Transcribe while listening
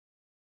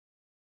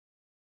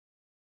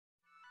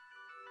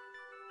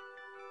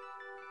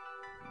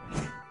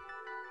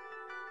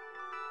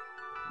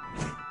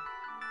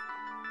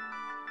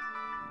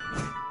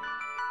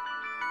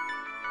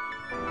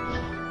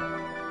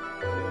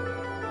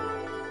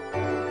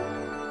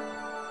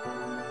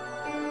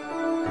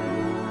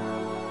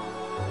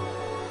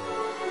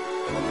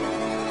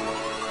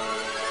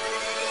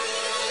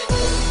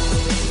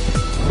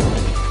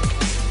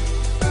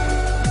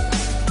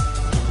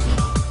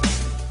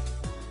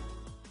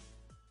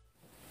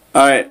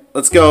Alright,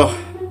 let's go,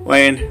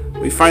 Wayne.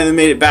 We finally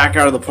made it back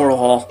out of the portal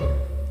hall.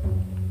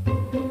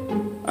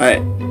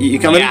 Alright, you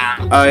coming? Yeah.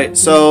 Alright,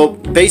 so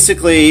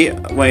basically,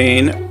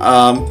 Wayne,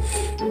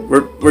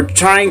 we're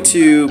trying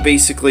to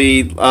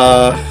basically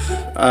have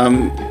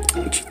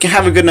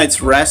a good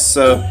night's rest.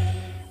 So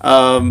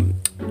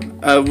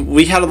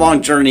we had a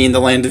long journey in the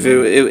land of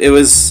Vu. It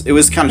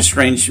was kind of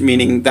strange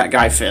meeting that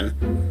guy Finn,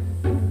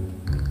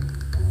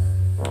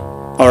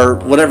 or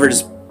whatever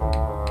his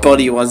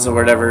buddy was, or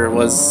whatever it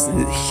was.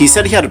 He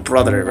said he had a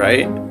brother,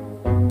 right?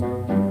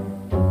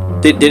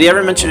 Did he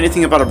ever mention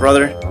anything about a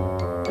brother?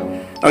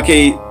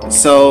 Okay,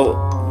 so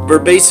we're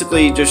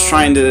basically just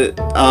trying to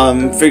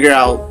figure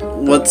out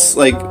what's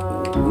like.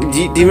 Do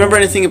you remember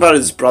anything about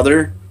his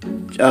brother?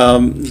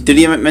 Did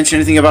he mention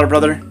anything about a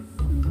brother?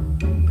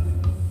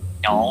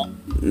 No.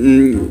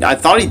 I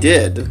thought he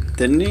did,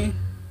 didn't he?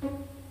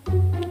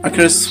 I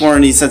could have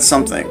sworn he said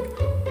something.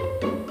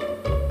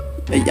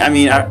 I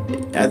mean, I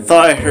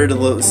thought I heard a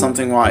little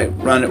something while I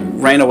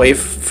ran away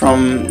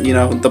from, you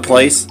know, the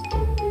place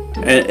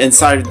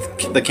inside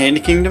the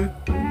Candy Kingdom,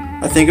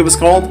 I think it was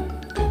called.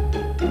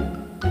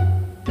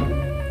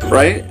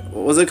 Right?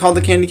 Was it called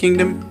the Candy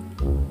Kingdom?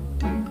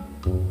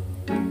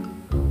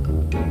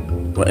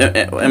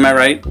 Am I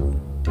right?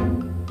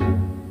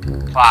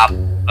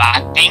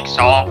 I think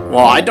so.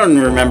 Well, I don't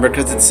remember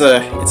because it's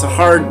a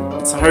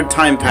hard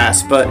time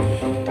pass. But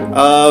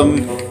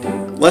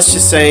let's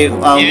just say If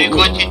we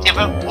go to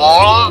different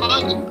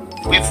worlds,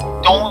 we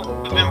don't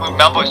even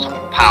remember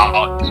some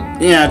powers.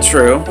 yeah,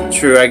 true.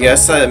 I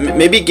guess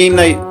maybe Game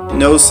Night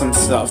knows some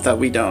stuff that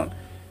we don't.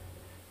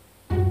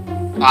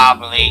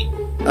 Probably.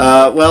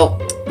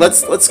 Well,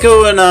 let's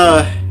go and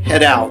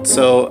head out.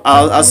 So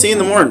I'll see you in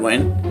the morning,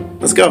 Wayne.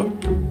 Let's go.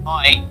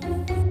 Alright.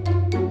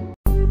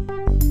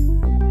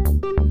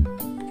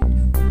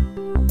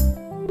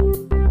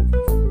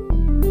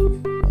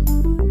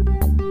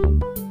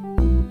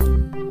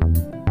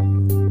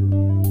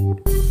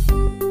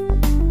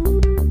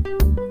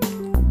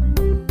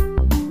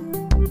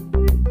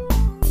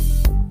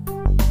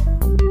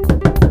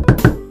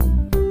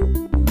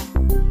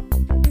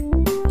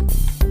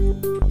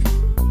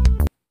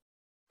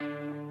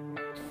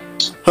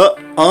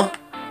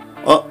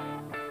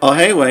 Oh,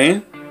 hey,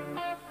 Wayne.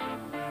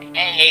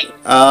 Hey.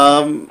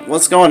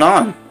 What's going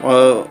on?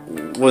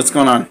 What's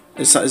going on?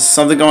 Is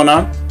something going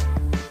on?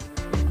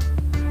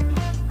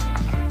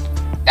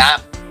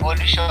 Not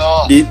pretty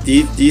sure. Do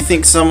you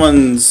think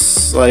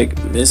someone's like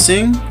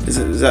missing?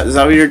 Is that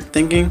what you're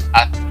thinking?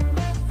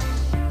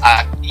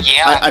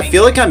 Yeah. I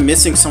feel like I'm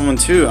missing someone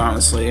too,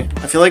 honestly.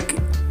 I feel like.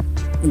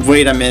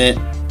 Wait a minute.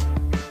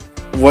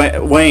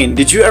 Wayne,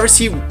 did you ever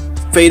see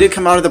Faded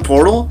come out of the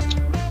portal?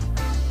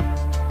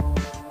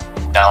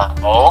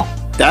 No.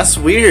 That's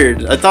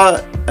weird. I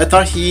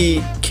thought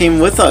he came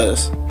with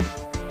us.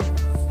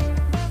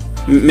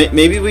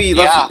 Maybe we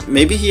left. Yeah.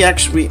 Maybe we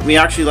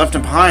actually left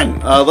him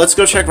behind. Let's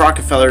go check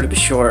Rockefeller to be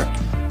sure,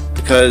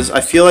 because I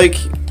feel like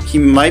he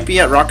might be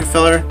at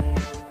Rockefeller,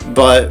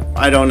 but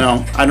I don't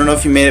know. I don't know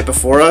if he made it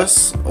before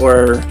us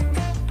or.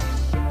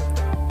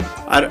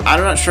 I'm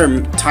not sure.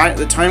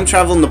 The time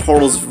travel in the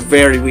portal is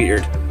very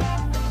weird.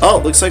 Oh,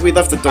 looks like we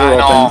left the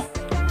door open.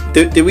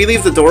 Did we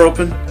leave the door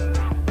open?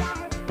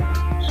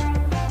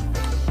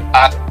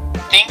 I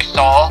think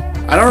so.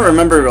 I don't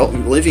remember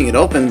leaving it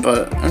open,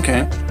 but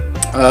okay.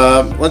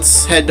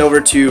 Let's head over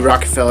to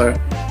Rockefeller.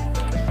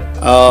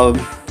 Oh,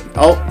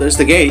 there's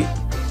the gate.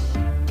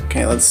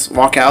 Okay, let's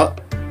walk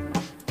out.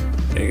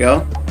 There you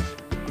go.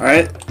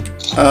 Alright.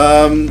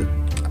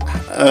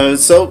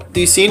 So,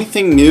 do you see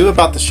anything new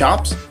about the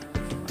shops?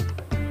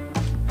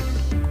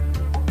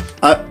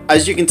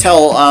 As you can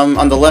tell,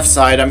 on the left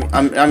side,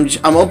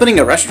 I'm opening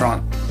a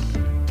restaurant.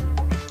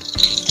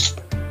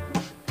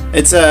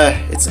 It's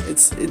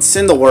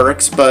in the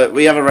works, but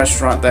we have a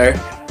restaurant there.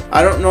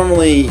 I don't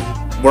normally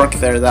work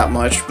there that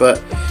much,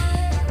 but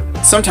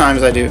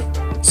sometimes I do.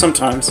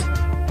 Sometimes.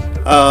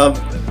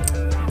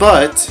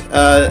 But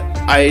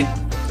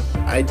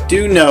I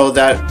do know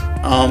that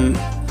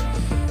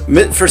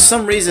for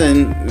some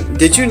reason,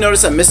 did you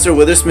notice that Mr.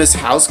 Withersmith's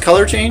house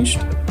color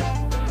changed?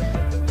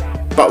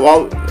 But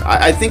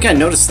I think I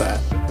noticed that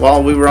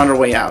while we were on our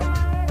way out.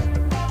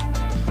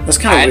 That's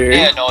kind of weird. I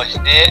didn't notice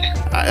it.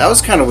 That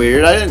was kind of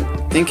weird. I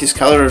didn't think his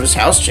color of his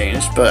house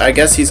changed, but I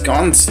guess he's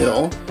gone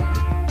still.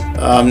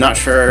 I'm not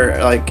sure,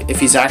 like, if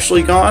he's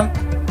actually gone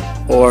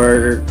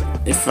or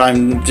if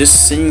I'm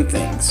just seeing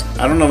things.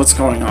 I don't know what's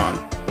going on,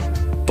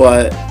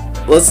 but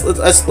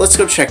let's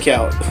go check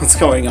out what's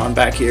going on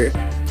back here.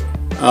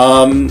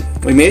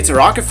 We made it to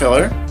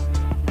Rockefeller,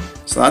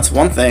 so that's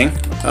one thing.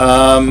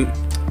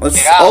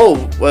 Let's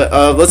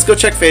go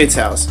check Faded's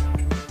house.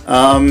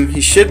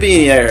 He should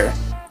be there.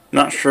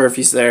 Not sure if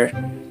he's there.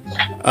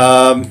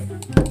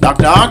 Knock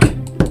knock.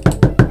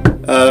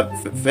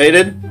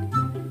 Faded.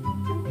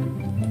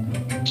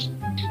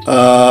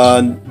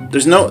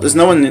 There's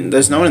no one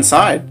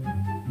inside.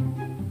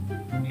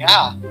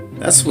 Yeah.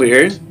 That's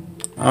weird.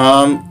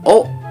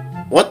 Oh,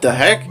 what the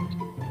heck?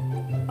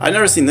 I've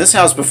never seen this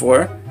house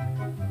before.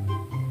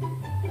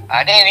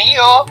 I didn't hear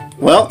you.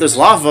 Well, there's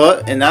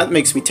lava, and that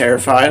makes me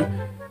terrified.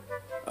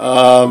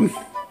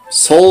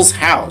 Soul's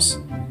house.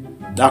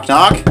 Knock,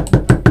 knock.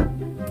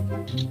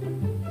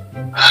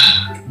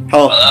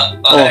 Oh,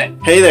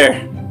 hey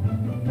there.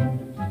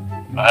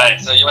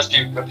 Alright, so you must be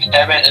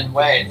RedPandaMan and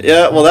Wayne.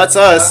 Yeah, well, that's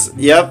us.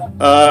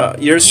 Yep.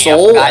 Your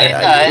Soul.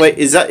 Wait,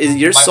 is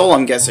your Soul?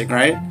 I'm guessing,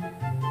 right?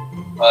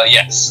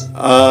 Yes.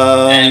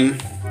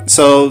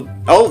 So,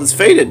 oh, it's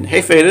Faded.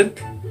 Hey, Faded.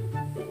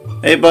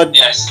 Hey, bud.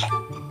 Yes.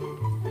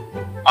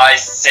 I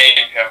saved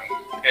him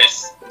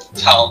because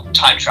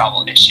time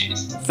travel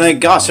issues.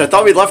 Thank gosh, I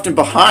thought we left him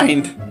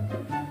behind.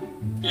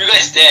 You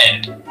guys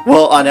did.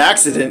 Well, on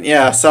accident,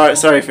 yeah.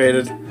 Sorry,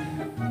 Faded.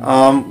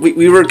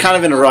 We were kind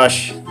of in a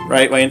rush,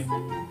 right, Wayne?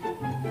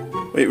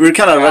 We were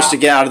kind of rushed to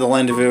get out of the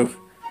rendezvous.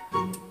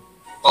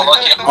 Well,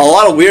 lucky. A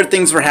lot of weird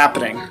things were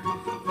happening.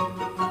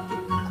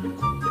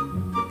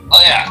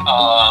 Oh yeah.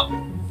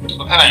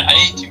 RedPandaMan, I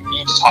need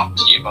to talk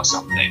to you about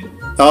something.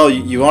 Oh,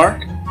 you are?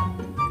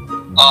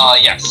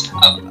 Yes.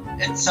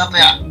 It's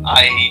something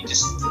I need to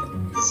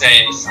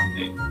say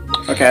something.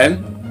 Okay.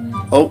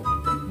 Oh.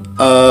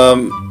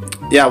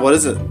 Yeah, what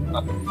is it?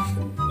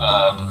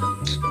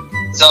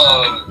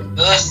 So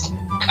this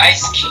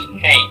Ice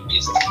King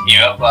is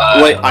here,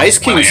 but Wait, Ice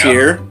King's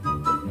here?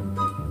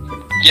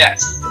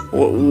 Yes.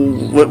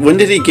 When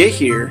did he get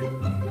here?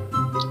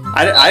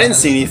 I didn't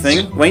see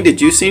anything. Wayne,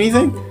 did you see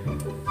anything?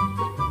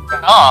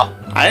 Oh.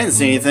 I didn't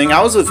see anything.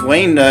 I was with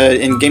Wayne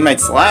in Game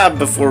Night's lab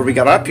before we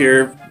got up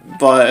here,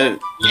 but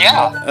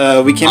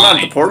Yeah. we came out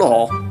of the portal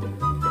hall.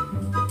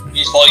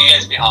 He's following you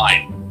guys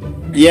behind.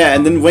 Yeah,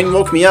 and then Wayne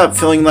woke me up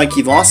feeling like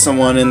he lost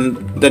someone, and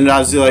then I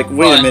was like,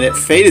 wait a minute,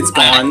 Faded's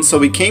gone, so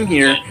we came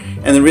here,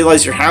 and then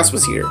realized your house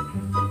was here.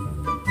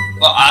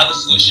 Well, I have a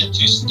solution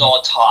to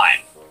stall time.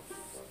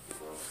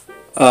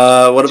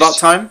 What about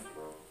time?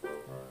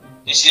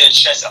 You see the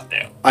chest up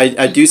there?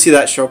 I do see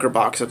that shulker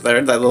box up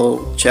there, that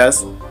little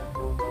chest.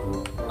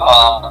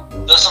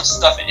 There's some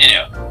stuff in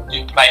it.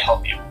 It might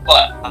help you,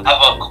 but I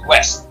have a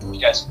quest if you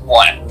guys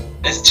want it.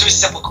 It's 2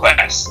 simple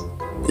quests.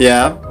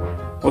 Yeah?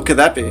 What could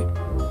that be?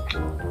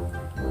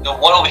 The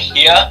one over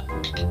here,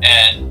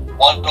 and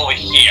one over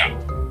here.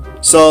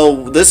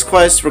 So, this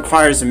quest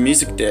requires a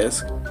music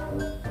disc.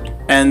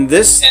 And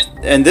this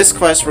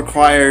quest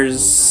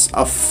requires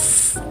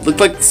look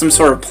like some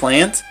sort of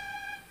plant?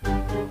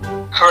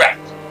 Correct.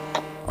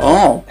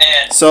 Oh.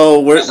 And so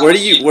where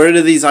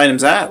do these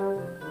items at?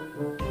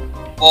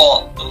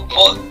 Well,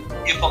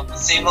 you're from the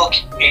same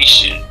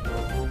location.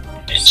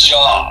 A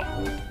job.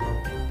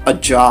 A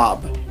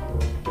job.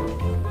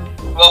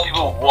 Well,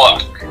 people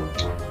work.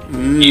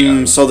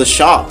 So the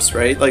shops,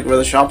 right? Like where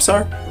the shops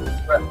are?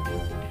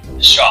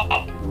 The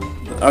shop.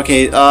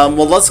 Okay,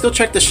 well let's go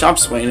check the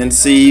shops, Wayne, and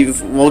see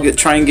if we'll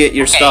try and get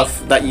your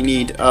stuff that you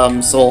need.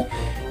 Soul.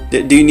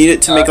 Do you need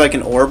it to make like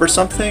an orb or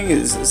something?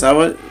 Is that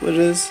what it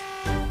is?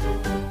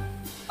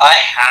 I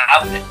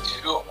have the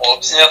 2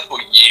 orbs in it for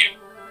you.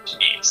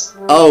 Jeez.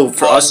 Oh,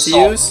 for us to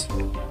use?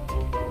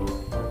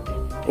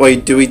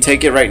 Wait, do we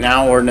take it right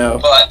now or no?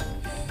 But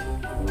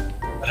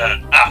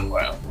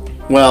well.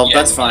 Well, Yeah,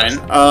 that's fine.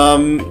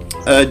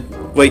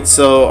 Wait,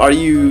 so are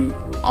you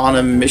on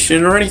a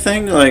mission or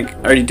anything? Like,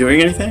 are you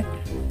doing anything?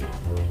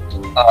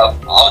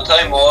 I'll tell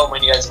you more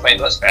when you guys play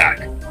those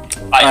back.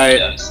 Alright,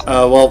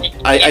 well,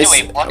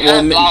 Anyway, what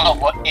kind of flower?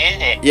 What is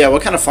it? Yeah,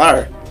 what kind of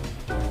flower?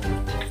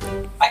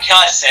 I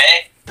cannot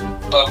say,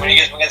 but when you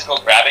guys go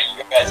grab it,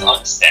 you guys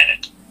understand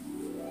it.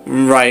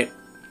 Right.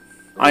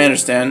 I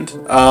understand.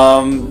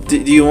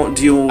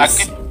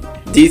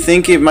 Do you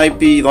think it might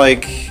be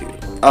like,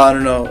 I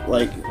don't know,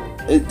 like,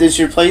 does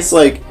your place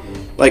like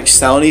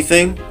sell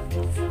anything?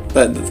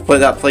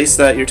 That place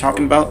that you're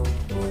talking about?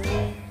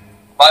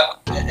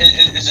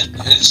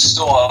 It's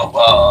sort of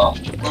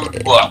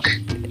work.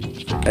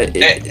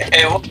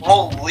 It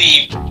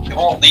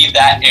won't leave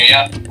that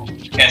area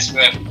because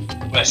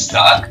we're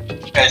stuck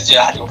because you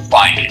have to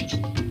find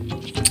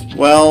it.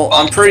 Well,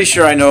 I'm pretty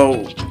sure I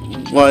know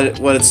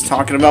what it's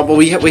talking about, but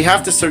we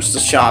have to search the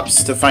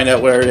shops to find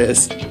out where it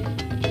is.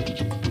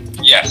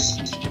 Yes.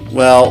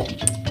 Well,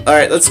 all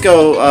right, let's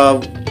go,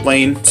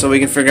 Wayne, so we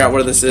can figure out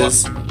where this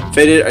is.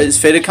 Is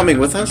Faded coming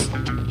with us?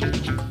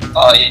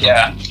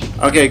 Yeah.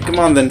 Okay, come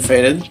on then,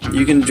 Faded.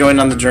 You can join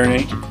on the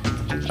journey.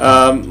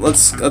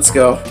 Let's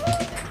go.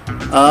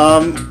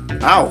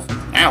 Ow.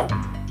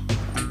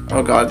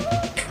 Oh god.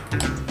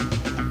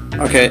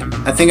 Okay,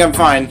 I think I'm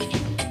fine.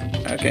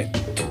 Okay.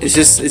 It's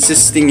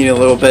just stinging a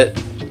little bit.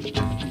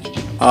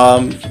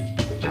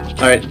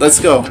 Alright, let's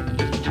go.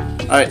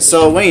 Alright,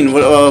 so Wayne,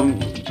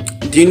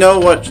 what do you know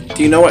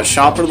what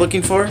shop we're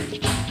looking for?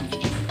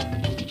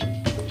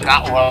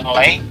 Not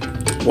really.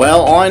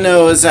 Well, all I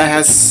know is that it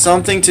has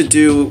something to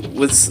do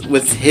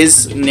with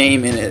his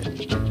name in it.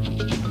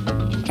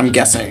 I'm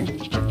guessing.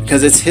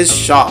 Because it's his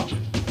shop.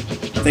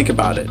 Think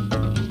about it.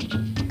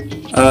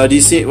 Do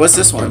you see, what's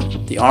this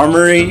one? The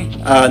Armory?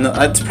 No,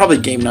 that's probably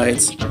Game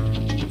Nights.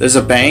 There's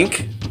a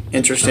bank.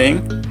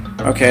 Interesting.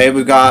 Okay,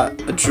 we've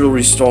got a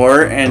jewelry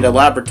store and a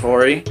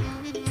laboratory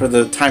for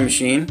the time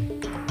machine.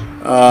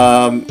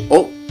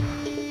 Oh,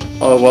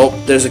 Oh, well,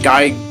 there's a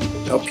guy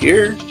up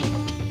here.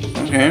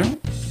 Okay.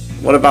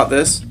 What about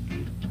this?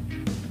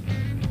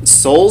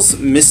 Soul's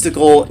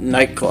Mystical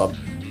Nightclub.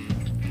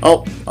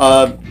 Oh,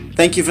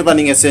 thank you for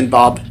letting us in,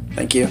 Bob.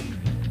 Thank you.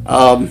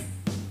 Alright,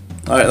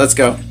 let's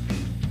go.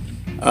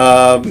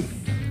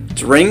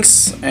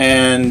 Drinks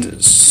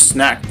and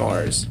snack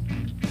bars.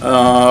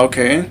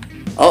 Okay.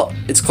 Oh,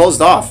 it's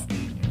closed off.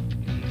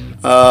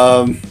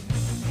 I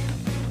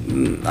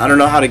don't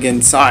know how to get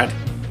inside.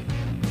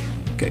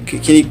 Can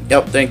you?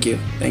 Yep, thank you.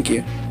 Thank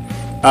you.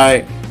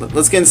 Alright,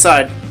 let's get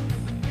inside.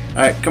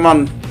 Alright, come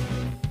on.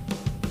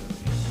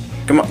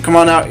 Come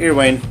on out here,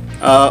 Wayne.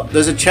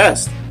 There's a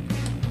chest.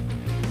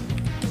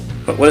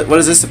 What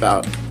is this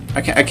about?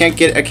 I can't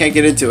get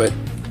into it.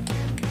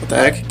 What the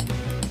heck?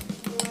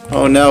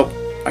 Oh no.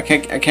 I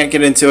can't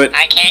get into it.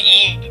 I can't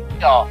eat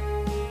though.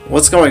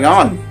 What's going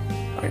on?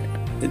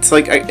 It's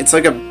like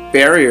a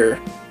barrier.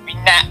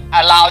 We're not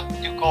allowed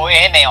to go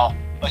in there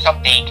or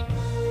something.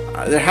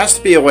 There has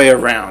to be a way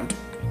around.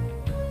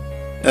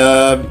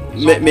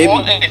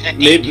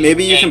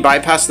 Maybe you can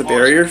bypass the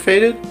barrier,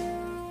 Faded,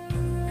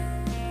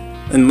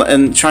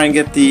 and try and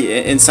get the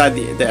inside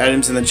the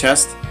items in the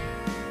chest.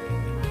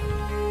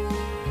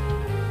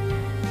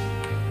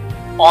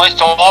 Also,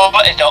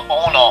 is the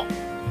owner.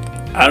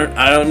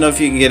 I don't know if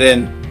you can get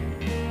in.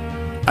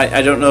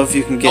 I don't know if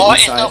you can get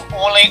inside. Is the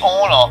only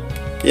owner.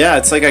 Yeah,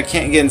 it's like I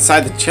can't get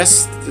inside the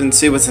chest and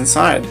see what's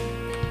inside.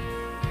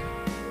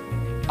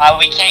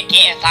 We can't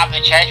get inside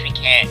the chest. We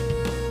can't.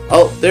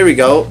 Oh, there we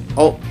go.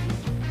 Oh,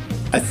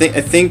 I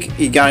think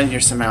he got in here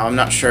somehow. I'm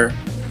not sure.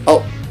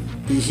 Oh,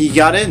 he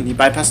got in. He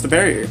bypassed the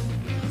barrier.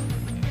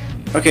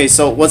 Okay,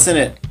 so what's in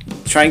it?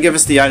 Try and give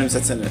us the items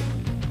that's in it.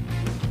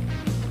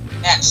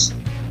 Yes.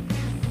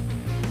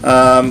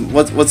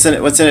 What's in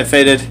it? What's in it,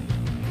 Faded?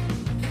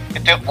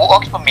 If it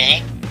works for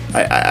me.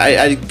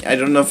 I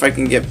don't know if I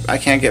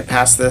can't get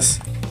past this.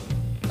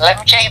 Let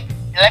me check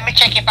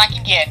if I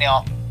can get in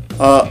there.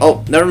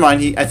 Oh, never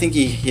mind. I think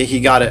he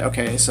got it.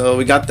 Okay, so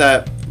we got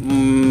that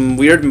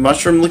weird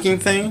mushroom-looking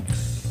thing.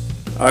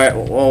 All right.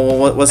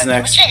 Well, what's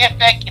next?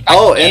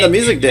 Oh, and the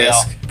music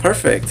disc.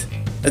 Perfect.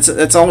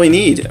 That's all we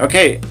need.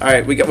 Okay. All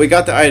right. We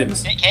got the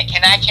items.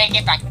 Can I check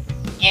if I can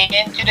get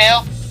into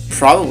there?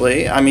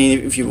 Probably. I mean,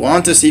 if you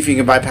want to see if you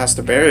can bypass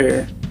the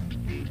barrier.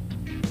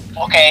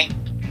 Okay.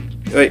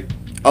 Wait.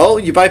 Oh,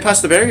 you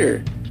bypassed the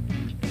barrier.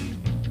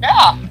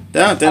 Yeah.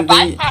 No, I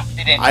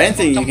didn't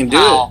think you can do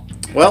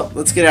it. Well,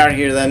 let's get out of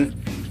here then.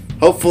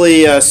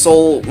 Hopefully,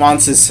 Soul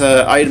wants his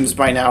items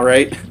by now,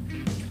 right?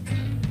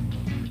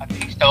 I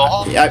think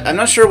so. Yeah, I'm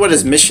not sure what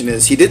his mission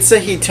is. He did say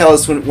he'd tell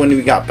us when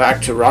we got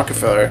back to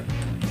Rockefeller.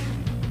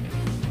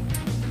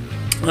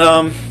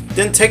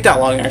 Didn't take that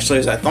long actually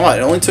as I thought.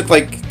 It only took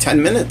like 10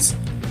 minutes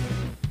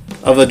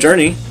of a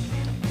journey.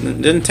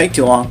 It didn't take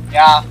too long.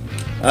 Yeah.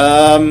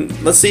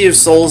 Let's see if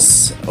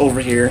Soul's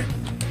over here.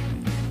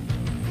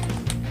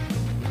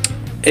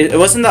 It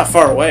wasn't that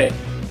far away.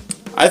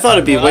 I thought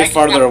it'd be way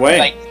farther away.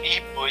 Like,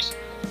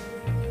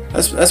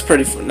 that's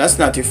pretty. That's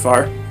not too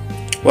far.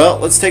 Well,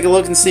 let's take a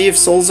look and see if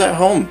Soul's at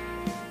home.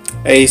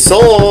 Hey,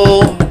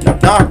 Soul!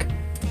 Knock knock.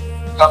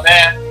 Come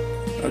in.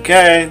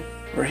 Okay,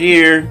 we're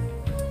here.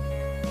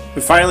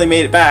 We finally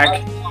made it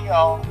back.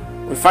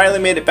 We finally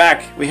made it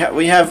back. We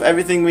have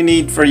everything we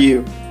need for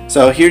you.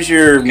 So here's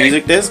your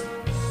music disc,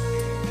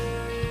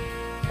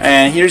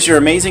 and here's your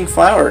amazing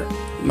flower,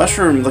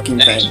 mushroom-looking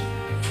thing.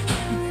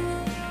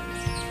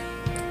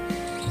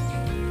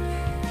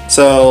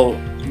 So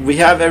we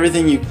have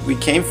everything we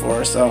came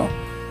for. So.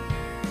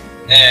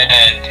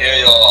 And here are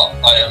your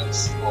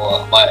items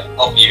for my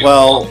help you.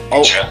 Well,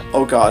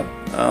 oh god.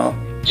 Oh.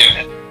 Give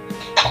it.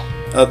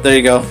 Oh, there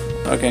you go.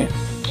 Okay.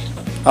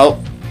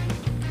 Oh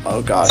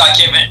god. Stop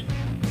giving.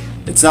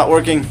 It's not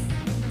working.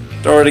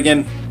 Throw it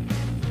again.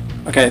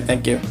 Okay,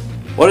 thank you.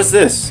 What is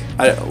this?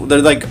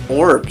 They're like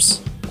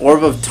orbs.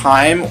 Orb of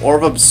time,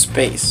 orb of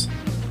space.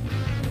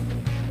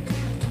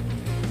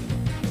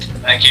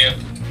 Thank you.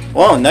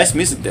 Whoa, nice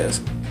music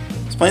disc.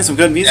 It's playing some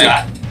good music.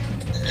 Yeah,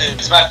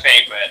 it's my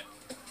favorite.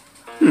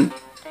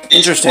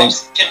 Interesting.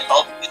 Can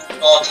help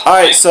with all time.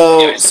 Alright,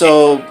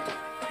 so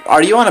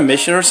are you on a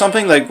mission or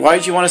something? Like, why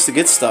did you want us to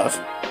get stuff?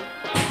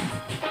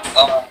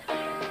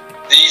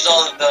 These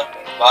are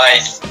my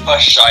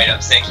push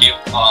items. Thank you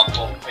for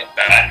putting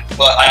that.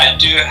 But I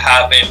do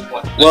have a.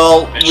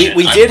 Well,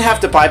 we did have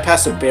to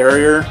bypass a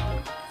barrier.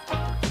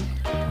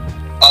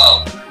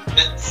 Oh,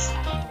 it's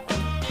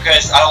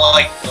because I don't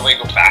like the way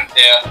we go back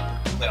there.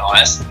 To be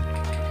honest.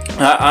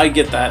 I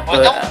get that,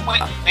 but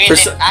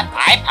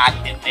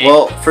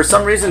well, for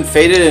some reason,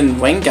 Faded and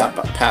Wayne got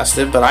past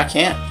it, but I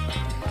can't.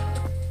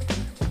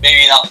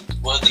 Maybe not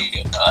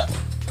worthy of that.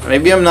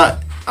 Maybe I'm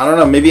not. I don't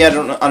know. Maybe I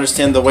don't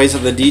understand the ways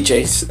of the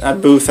DJ's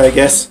booth. I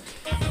guess.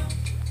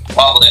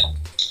 Probably.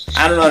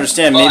 I don't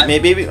understand.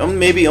 Maybe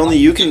only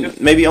you can.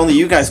 Maybe only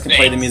you guys can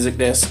play the music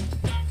disc.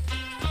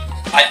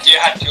 I do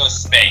have to go to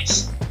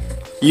space.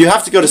 You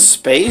have to go to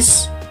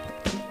space?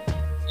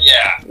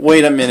 Yeah.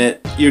 Wait a minute.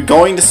 You're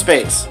going to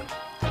space?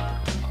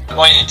 I'm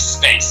going into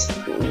space.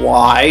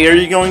 Why are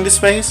you going to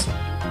space?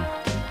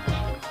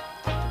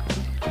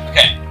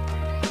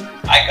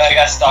 I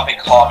gotta stop it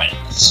calming.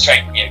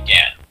 Strike me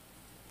again.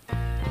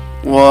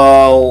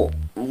 Well,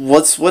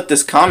 what's with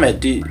this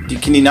comment?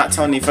 Can you not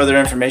tell any further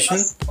information?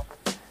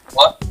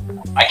 What?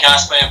 I can't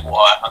explain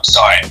what. I'm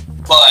sorry,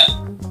 but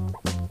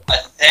I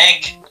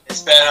think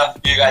it's better enough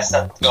for you guys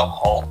to go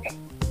home.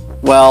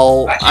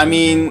 Well, I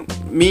mean,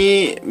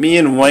 me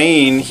and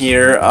Wayne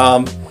here,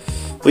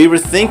 we were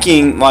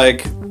thinking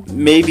like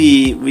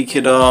maybe we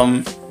could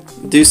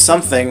do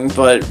something,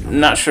 but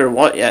not sure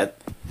what yet.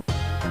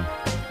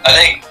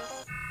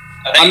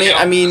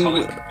 I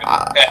mean,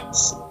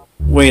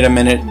 wait a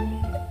minute.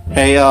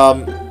 Hey,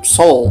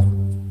 Soul.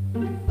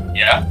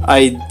 Yeah?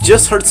 I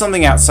just heard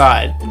something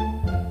outside,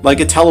 like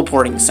a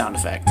teleporting sound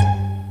effect.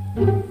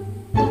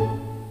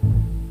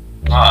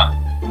 Huh.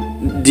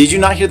 Did you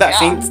not hear that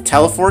faint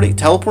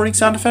teleporting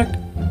sound effect?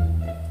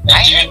 I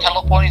hear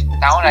teleporting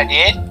sound. I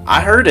did.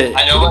 I heard it.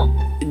 I know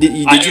what.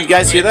 Did you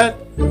guys hear that?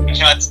 I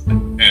can't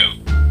move.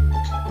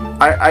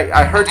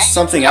 I heard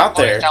something out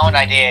there. Sound.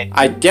 I did.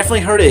 I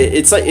definitely heard it.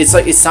 It's like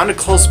it sounded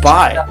close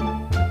by.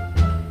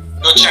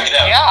 Go check it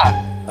out.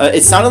 Yeah.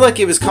 It sounded like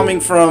it was coming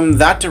from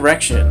that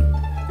direction,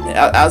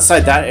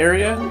 outside that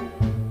area,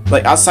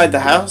 like outside the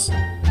house.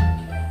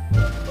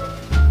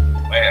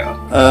 Where?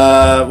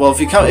 Well,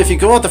 if you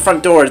go out the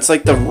front door, it's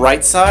like the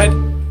right side.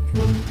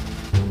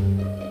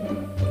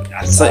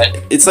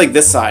 It's like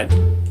this side,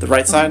 the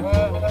right side.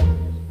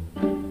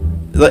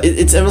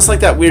 It's almost like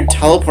that weird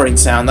teleporting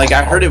sound. Like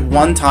I heard it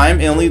one time,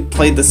 it only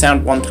played the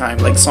sound one time.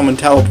 Like someone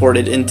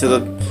teleported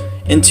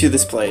into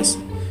this place.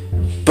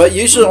 But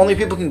usually only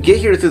people can get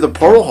here through the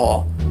portal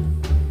hall.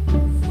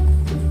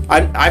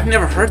 I've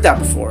never heard that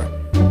before.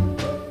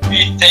 Do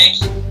you think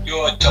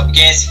you're up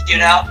against you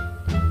now?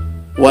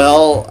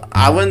 Well,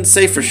 I wouldn't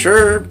say for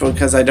sure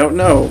because I don't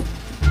know.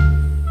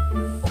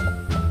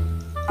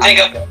 Think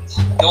of it.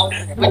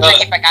 Looks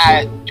like if I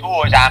got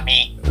tours on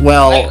me.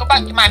 Well, Let's go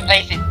back to my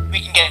place and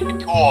we can get the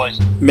tours.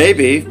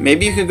 maybe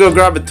you can go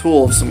grab a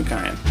tool of some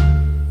kind.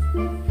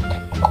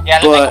 Yeah,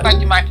 let's go back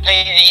to my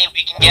place and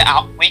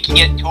we can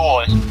get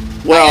tours.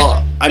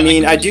 Well, I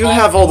mean, I do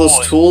have all those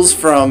tools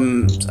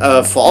from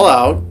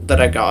Fallout that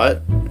I got.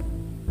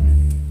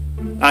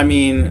 I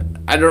mean,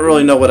 I don't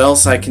really know what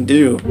else I can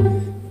do,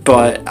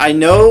 but I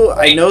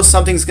know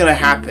something's gonna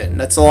happen.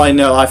 That's all I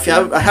know. I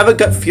have a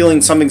gut feeling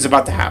something's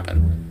about to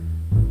happen.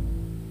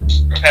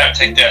 Prepare,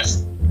 take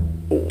this.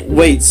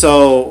 Wait,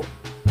 so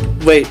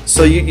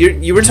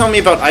you were telling me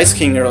about Ice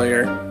King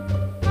earlier.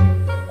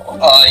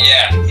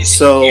 Yeah, he's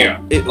So, here.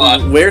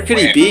 where could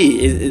he be?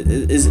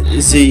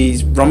 Is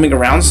he roaming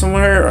around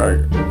somewhere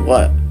or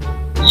what?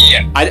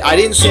 Yeah. I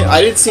didn't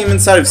see him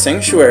inside of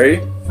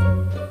Sanctuary.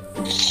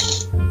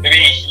 Maybe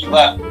he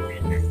left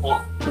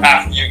before,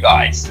 after you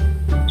guys.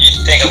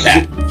 You think of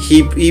that?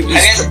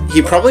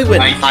 He probably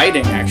went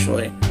hiding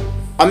actually.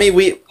 I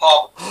mean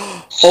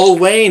Oh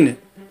Wayne.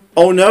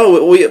 Oh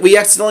no, we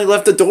accidentally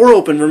left the door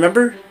open,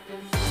 remember?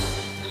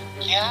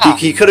 Yeah.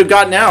 He could have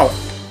gotten out.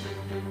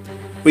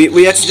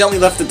 We accidentally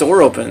left the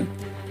door open.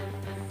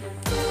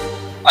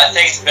 I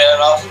think it's better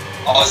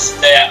enough. I'll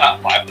stay at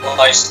my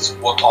place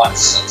to work on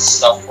some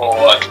stuff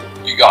for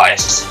you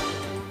guys.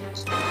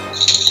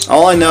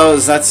 All I know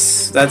is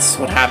that's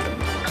what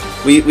happened.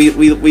 We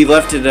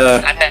left it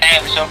And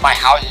then so my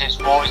house is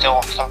frozen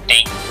or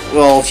something.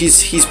 Well,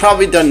 he's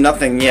probably done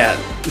nothing yet.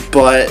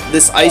 But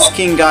this Ice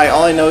King guy,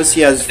 all I know is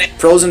he has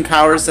frozen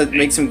powers that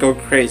makes him go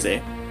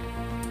crazy.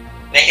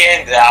 They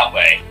hit that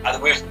way.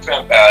 We've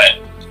thought about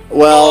it.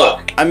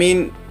 Well, I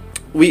mean,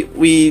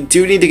 we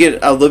do need to get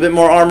a little bit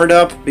more armored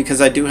up because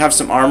I do have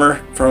some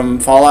armor from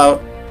Fallout.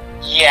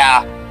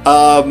 Yeah.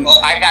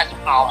 I got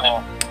some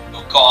armor.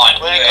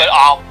 Gone. Really good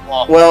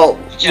armor. Well,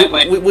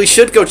 we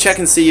should go check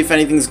and see if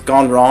anything's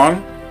gone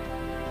wrong,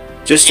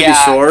 just to be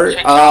sure.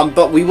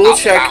 But we will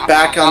check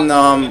back on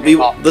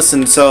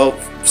listen. So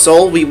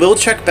Soul, we will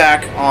check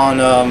back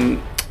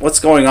on what's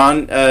going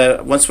on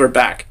once we're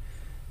back.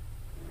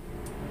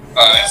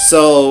 Alright.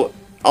 So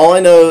all I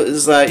know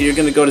is that you're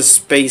gonna go to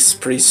space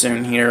pretty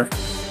soon here.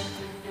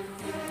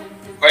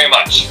 Very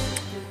much.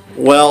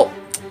 Well,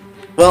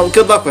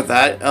 good luck with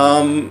that.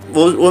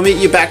 We'll meet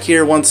you back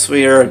here once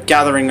we are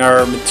gathering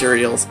our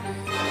materials.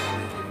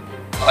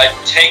 I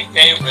take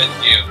faith with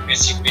you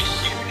because he could be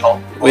huge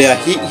help. Well, yeah,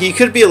 he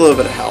could be a little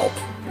bit of help.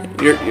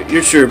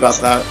 You're sure about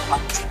that?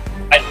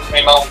 I'm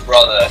my own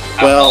brother.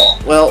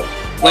 Well,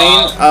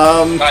 Wayne.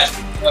 Guys,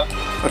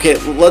 Okay,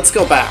 let's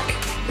go back.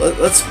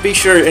 Let's be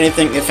sure if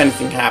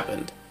anything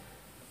happened.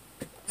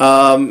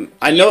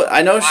 I know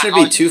it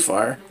shouldn't be too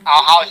far.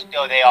 Our house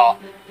still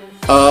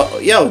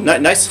there. Yo,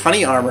 nice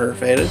honey armor,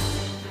 Faded.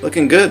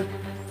 Looking good.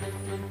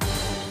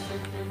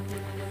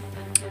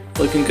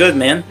 Looking good,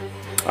 man.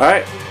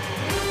 Alright.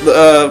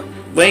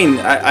 Wayne,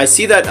 I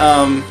see that,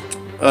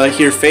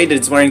 here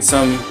Faded's wearing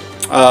some,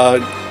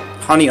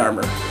 honey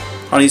armor.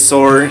 Honey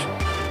sword.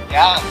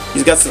 Yeah.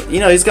 He's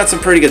got some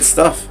pretty good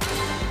stuff.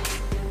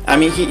 I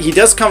mean, he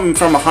does come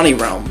from a honey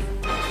realm.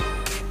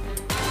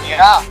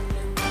 Yeah.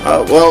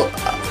 Well,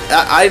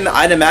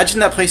 I'd imagine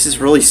that place is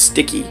really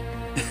sticky.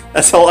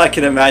 That's all I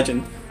can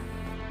imagine.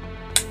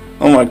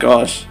 Oh my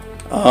gosh.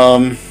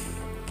 Well,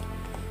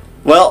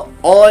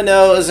 all I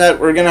know is that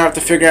we're gonna have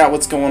to figure out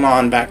what's going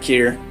on back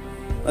here.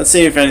 Let's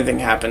see if anything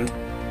happened.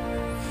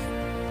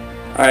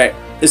 Alright,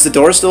 is the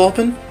door still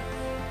open?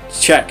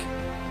 Let's check.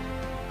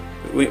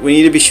 We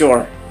need to be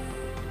sure.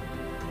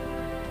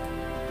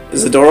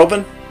 Is the door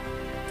open?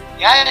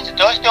 Yeah, the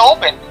door's still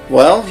open.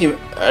 Well,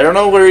 I don't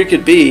know where he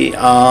could be.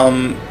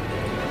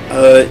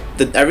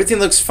 Everything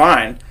looks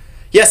fine.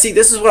 Yeah, see,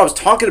 this is what I was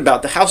talking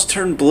about. The house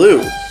turned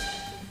blue.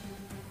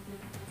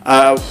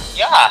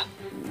 Yeah.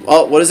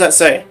 Oh, what does that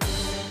say?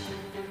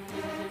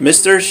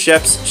 Mr.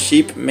 Shep's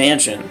Sheep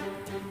Mansion.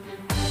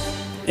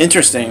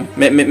 Interesting.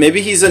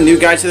 Maybe he's a new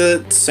guy to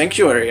the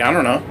sanctuary. I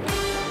don't know.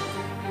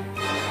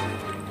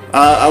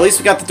 At least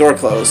we got the door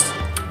closed.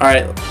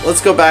 Alright,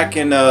 let's go back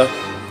and,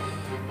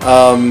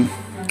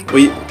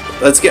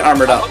 let's get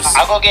armored up.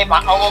 I'll go get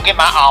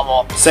my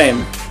armor.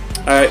 Same.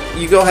 Alright,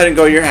 you go ahead and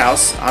go to your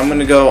house. I'm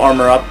gonna go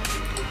armor up.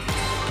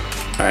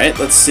 Alright,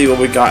 let's see what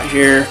we got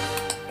here.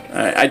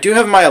 Alright, I do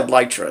have my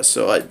elytra,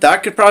 so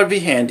that could probably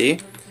be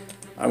handy.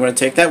 I'm gonna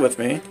take that with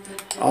me.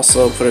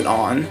 Also put it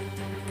on.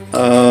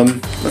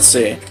 Let's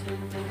see.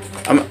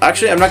 I'm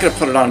not gonna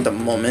put it on at the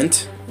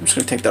moment. I'm just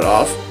gonna take that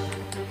off.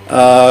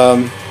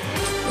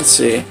 Let's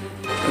see.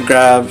 I'll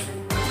grab,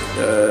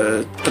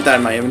 put that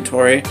in my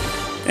inventory,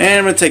 and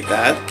I'm gonna take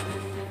that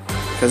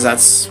because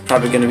that's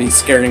probably gonna be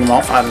scaring him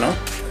off. I don't know.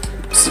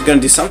 Just gonna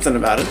do something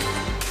about it.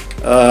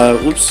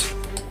 Whoops.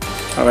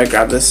 How do I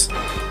grab this?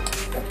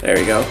 There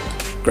we go.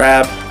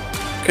 Grab.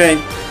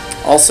 Okay.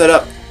 All set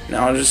up.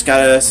 Now I just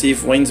gotta see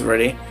if Wayne's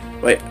ready.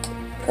 Wait.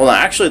 Hold on.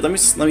 Actually, let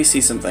me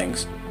see some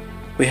things.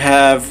 We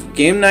have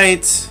Game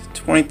Night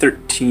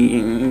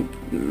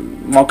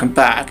 2013. Welcome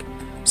back.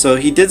 So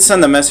he did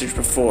send a message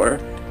before.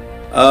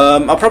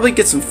 I'll probably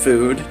get some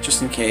food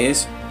just in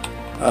case.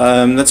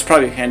 That's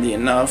probably handy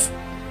enough.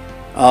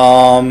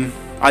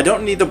 I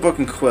don't need the book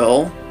and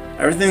quill.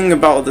 Everything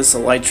about this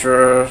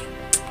elytra.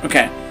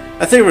 Okay,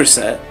 I think we're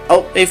set.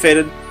 Oh, hey,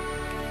 faded.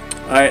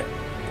 Alright,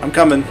 I'm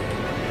coming.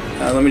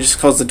 Let me just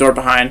close the door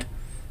behind.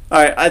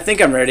 Alright, I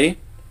think I'm ready.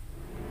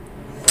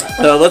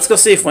 Let's go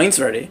see if Wayne's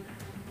ready.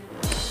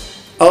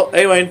 Oh,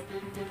 hey, Wayne.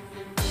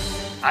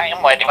 I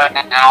am ready right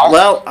now.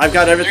 Well, I've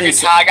got everything. You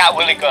can tell I got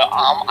really good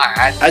armor.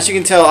 As you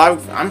can tell,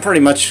 I'm pretty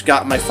much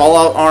got my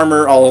Fallout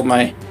armor, all of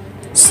my...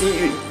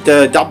 See,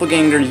 the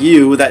doppelganger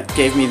you that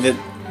gave me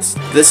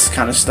this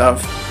kind of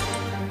stuff.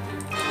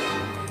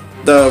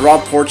 The raw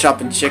pork chop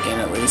and chicken,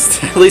 at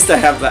least. At least I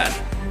have that.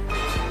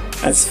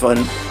 That's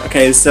fun.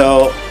 Okay,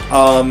 so,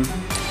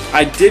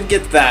 I did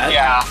get that.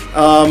 Yeah.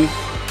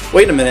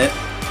 Wait a minute.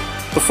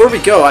 Before we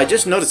go, I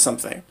just noticed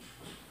something.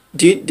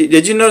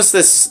 Did you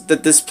notice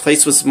that this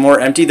place was more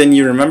empty than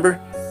you remember?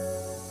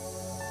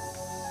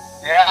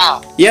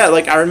 Yeah. Yeah,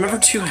 like I remember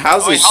two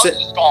houses. Those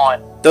houses is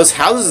gone. Those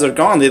houses are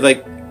gone. They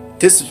like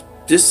this.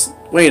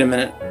 Wait a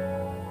minute.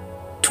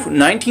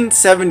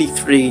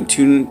 1973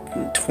 to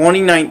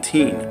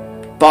 2019.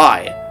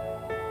 Bye.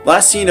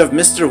 Last scene of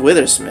Mr.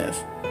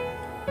 Withersmith.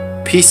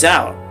 Peace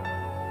out.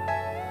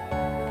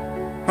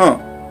 Huh.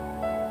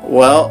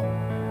 Well,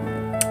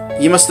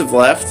 you must have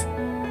left.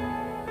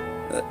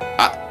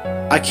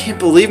 I can't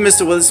believe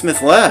Mr.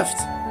 Withersmith left.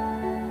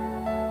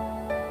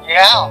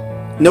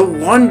 Yeah. No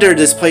wonder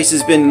this place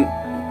has been...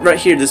 Right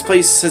here, this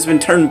place has been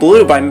turned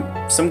blue by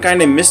some guy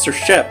named Mr.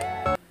 Shep.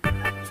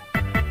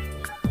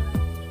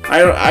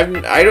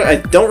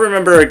 I don't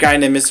remember a guy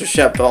named Mr.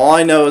 Shep, but all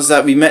I know is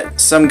that we met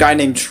some guy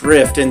named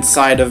Drift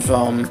inside of,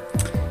 not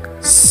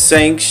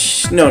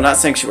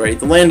Sanctuary,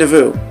 the Land of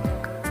Ooh.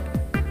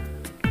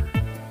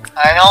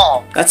 I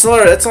know. That's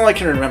all I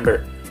can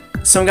remember.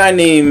 Some guy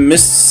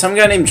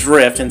named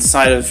Drift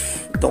inside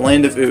of the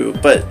Land of Ooh,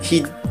 but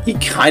he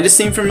kind of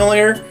seemed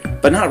familiar,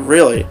 but not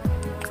really.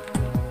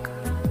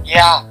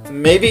 Yeah.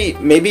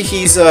 Maybe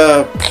he's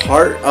a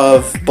part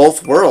of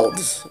both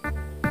worlds.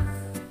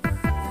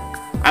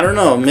 I don't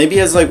know. Maybe he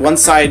has like one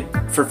side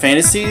for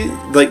fantasy,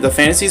 like the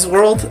fantasies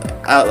world,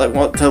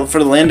 for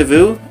the Land of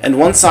Ooh, and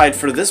one side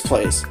for this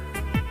place.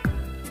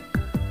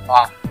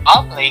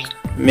 Probably.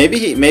 Maybe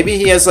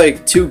he has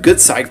like two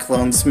good side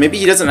clones. Maybe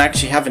he doesn't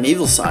actually have an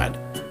evil side.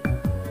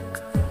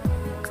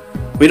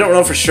 We don't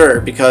know for sure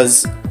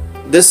because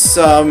this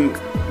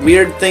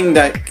weird thing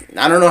that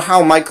I don't know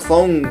how my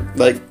clone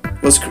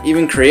was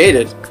even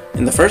created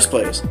in the first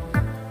place.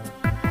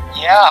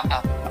 Yeah.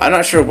 I'm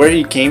not sure where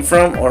he came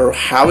from or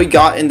how he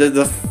got into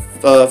the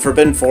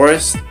Forbidden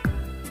Forest,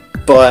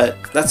 but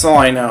that's all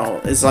I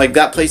know. It's like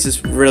that place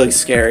is really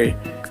scary.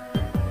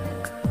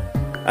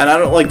 And I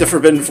don't like the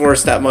Forbidden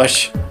Forest that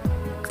much.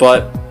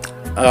 But,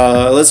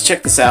 let's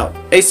check this out.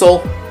 Hey,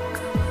 Soul.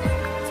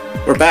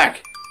 We're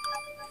back.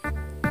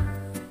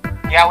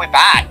 Yeah, we're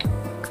back.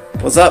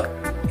 What's up?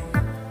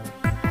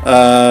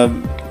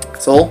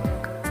 Soul?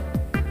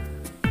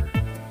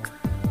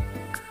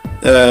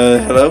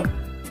 Hello?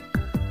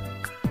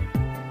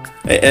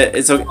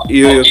 Hey,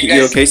 you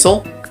okay,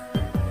 Soul?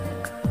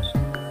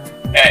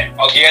 Hey,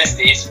 I'll give you guys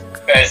these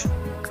because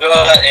there's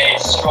a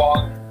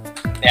strong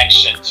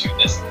connection to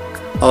this.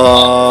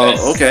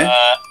 Okay.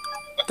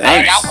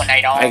 Thanks. That one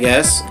I don't. I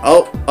guess.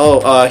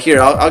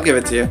 Here, I'll give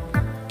it to you.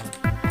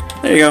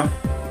 There you go.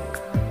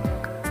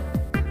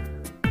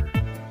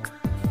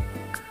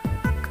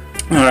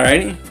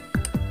 Alrighty.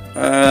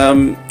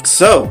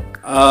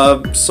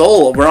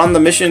 Soul, we're on the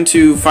mission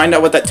to find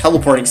out what that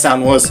teleporting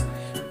sound was.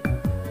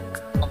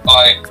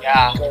 Alright.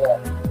 Yeah.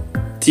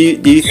 Do you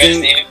guys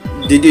think... need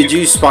it? Did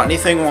you spot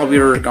anything while we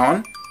were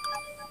gone?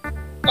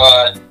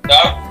 Not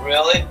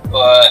really,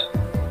 but...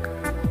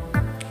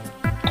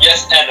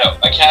 Yes and no.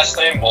 I can't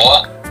say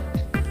more.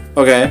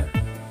 Okay.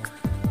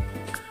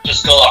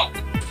 Just good luck.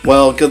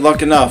 Well, good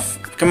luck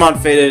enough. Come on,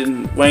 Faded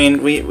and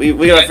Wayne. We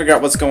gotta figure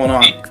out what's going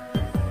on.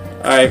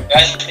 Alright. You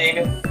guys need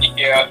it?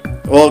 Yeah.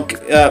 Well,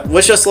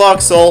 wish us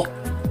luck, Soul.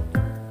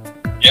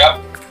 Yep.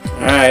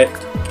 Alright.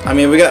 I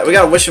mean, we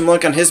gotta wish him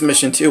luck on his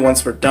mission too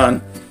once we're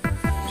done.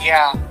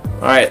 Yeah.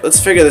 Alright, let's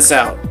figure this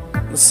out.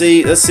 Let's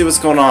see what's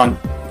going on.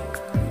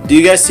 Do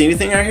you guys see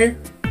anything out here?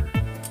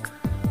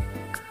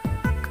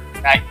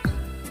 Not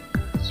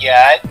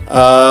yet.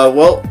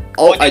 Well,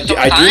 I there's do.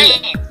 some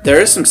signs. There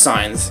is some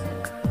signs.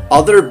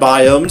 Other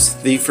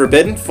biomes, the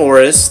Forbidden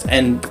Forest,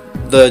 and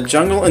the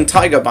jungle and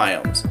taiga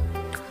biomes.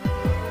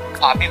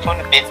 Probably from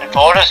the business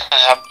forest or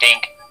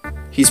something.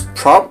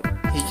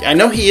 I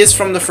know he is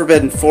from the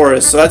Forbidden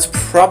Forest, so that's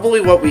probably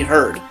what we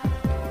heard.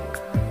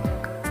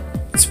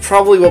 It's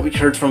probably what we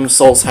heard from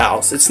Soul's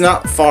house. It's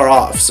not far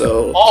off,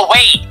 so... Oh,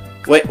 wait.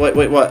 Wait,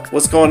 what?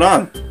 What's going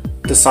on?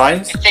 The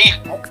signs? It says,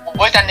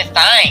 what's on the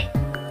sign?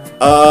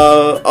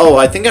 Oh,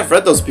 I think I've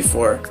read those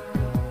before.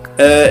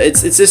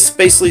 It's just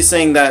basically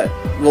saying that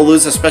we'll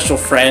lose a special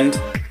friend,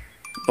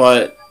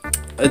 but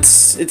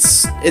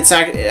it's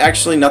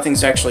actually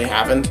nothing's actually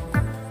happened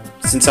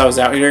since I was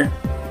out here.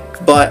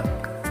 But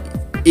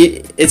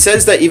it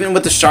says that even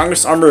with the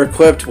strongest armor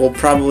equipped, we'll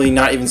probably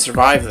not even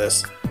survive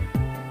this.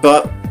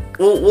 But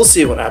we'll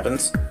see what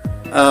happens.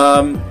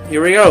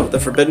 Here we go, the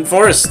Forbidden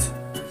Forest.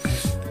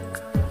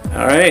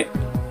 All right.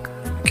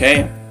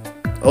 Okay.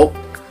 Oh,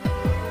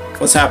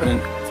 what's happening?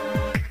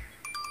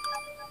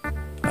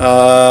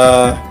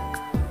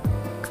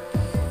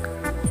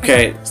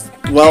 Okay.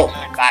 Well,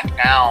 Turn back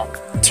now.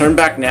 turn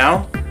back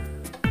now.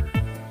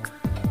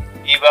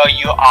 Even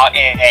you are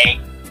in a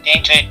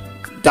dangerous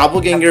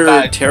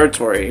Doppelganger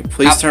territory.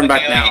 Please turn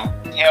back now.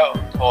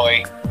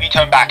 territory. We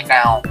turn back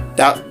now.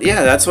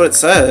 Yeah, that's what it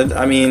said.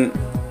 I mean,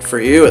 for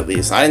you at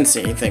least. I didn't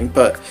see anything,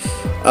 but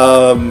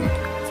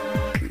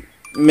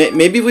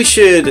maybe we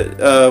should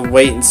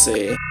wait and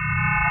see.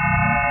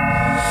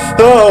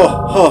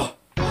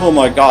 Oh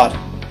my God!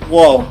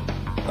 Whoa.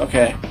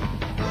 Okay.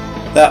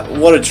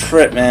 What a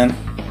trip, man.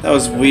 That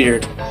was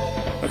weird.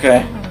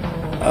 Okay.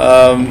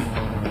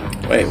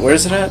 Wait,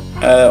 where's it at?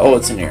 Oh,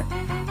 it's in here.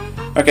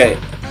 Okay.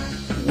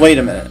 Wait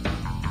a minute.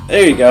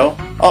 There you go.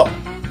 Oh,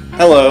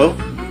 hello,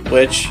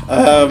 witch.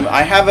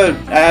 I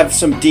have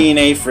some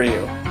DNA for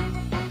you.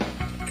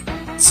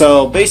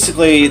 So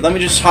basically, let me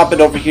just hop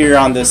it over here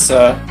on this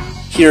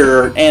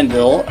here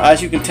anvil.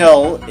 As you can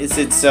tell,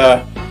 it's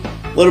a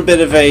little bit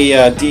of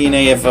a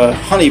DNA of a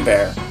honey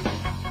bear.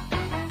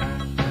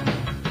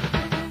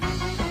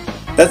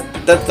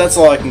 That's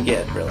all I can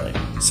get, really.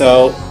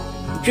 So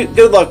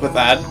good luck with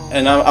that,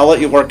 and I'll let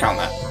you work on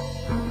that.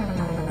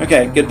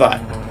 Okay, goodbye.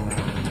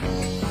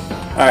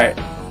 Alright,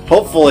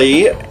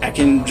 hopefully I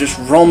can just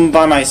roam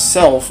by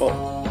myself. Oh,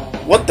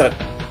 what the?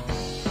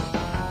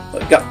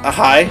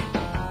 Hi?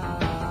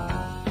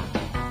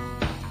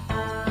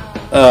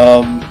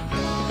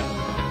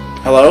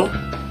 Hello?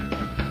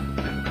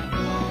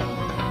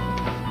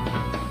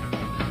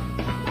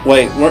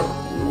 Wait,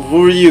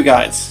 who are you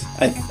guys?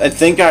 I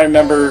think I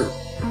remember...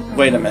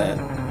 Wait a minute.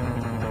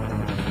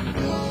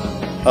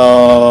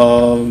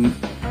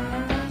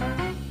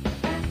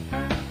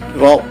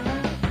 Well,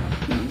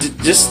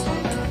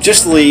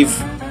 just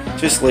leave.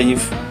 Just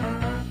leave.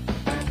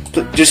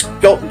 Just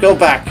go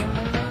back.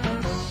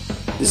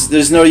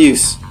 There's no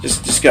use.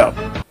 Just go.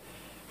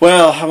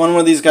 Well, I wonder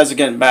when these guys are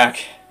getting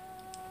back.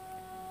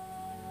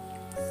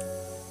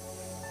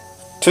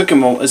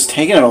 It's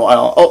taking him a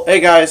while. Oh, hey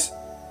guys.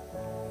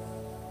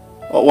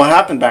 What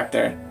happened back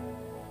there?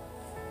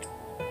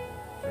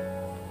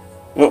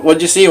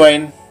 What'd you see,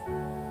 Wayne?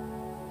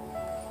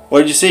 What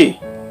did you see?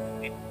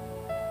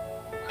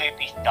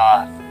 Creepy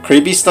stuff.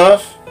 Creepy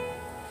stuff?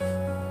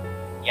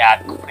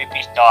 Yeah,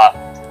 creepy stuff.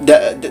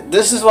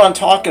 This is what I'm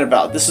talking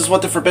about. This is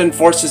what the Forbidden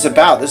Forest is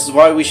about. This is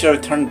why we should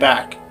have turned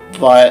back.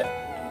 But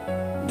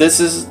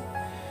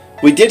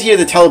we did hear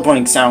the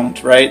teleporting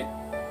sound, right?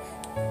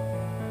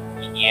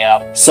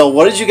 Yeah. So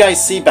what did you guys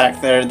see back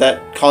there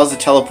that caused the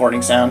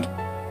teleporting sound?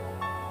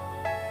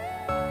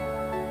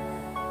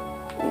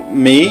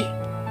 Me?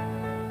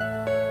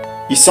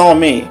 You saw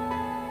me?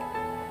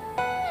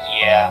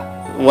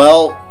 Yeah.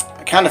 Well,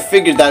 I kind of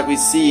figured that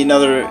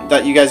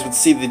that you guys would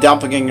see the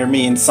doppelganger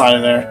me inside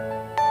of there.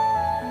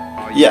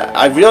 Yeah,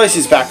 I realized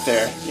he's back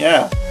there.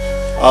 Yeah.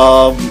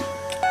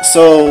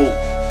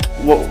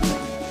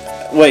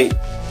 Wait,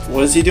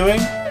 what is he doing?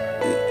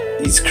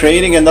 He's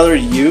creating another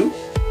you?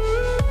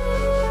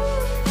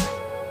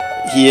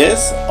 He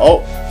is?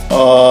 Oh,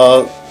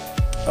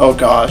 Oh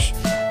gosh.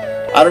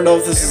 I don't know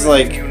if this is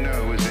like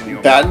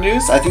bad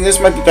news. I think this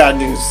might be bad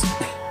news.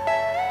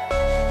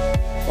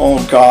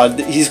 Oh god,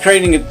 he's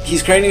creating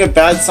a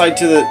bad side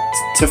to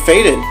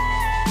Faded.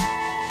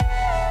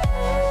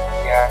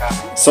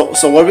 Yeah. So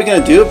what are we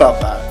gonna do about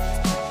that?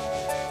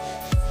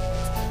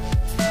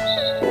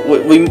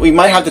 We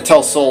might have to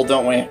tell Soul,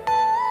 don't we?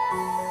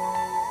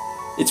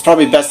 It's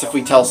probably best if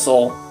we tell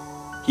Soul.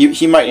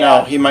 He might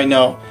know. He might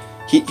know.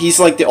 He's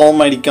like the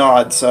almighty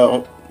god.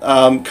 So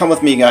come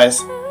with me,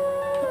 guys.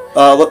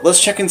 Let's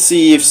check and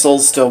see if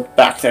Soul's still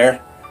back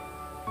there.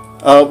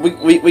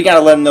 We gotta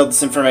let him know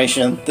this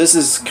information. This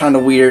is kind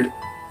of weird.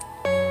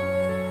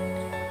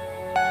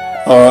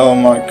 Oh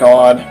my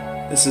god,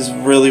 this is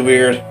really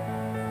weird.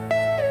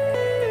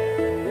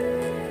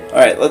 All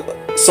right,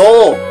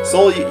 Soul,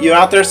 you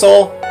out there,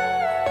 Soul?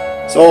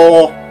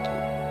 Soul,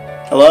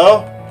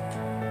 hello?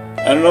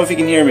 I don't know if you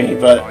can hear me,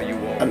 but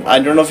I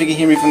don't know if you can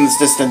hear me from this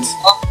distance.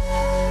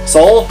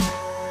 Soul,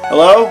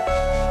 hello?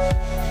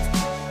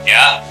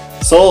 Yeah.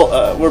 Soul,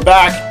 we're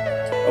back.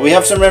 We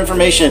have some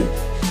information.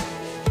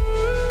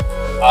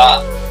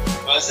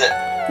 What is it?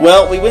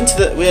 Well, we went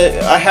to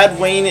I had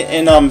Wayne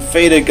and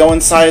Faded go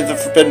inside of the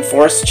Forbidden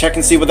Forest to check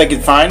and see what they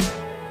could find.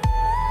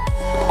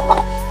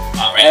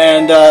 Alright.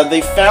 And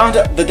they found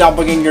the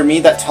doppelganger me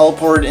that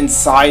teleported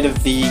inside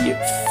of the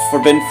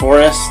Forbidden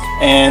Forest,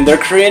 and they're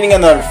creating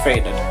another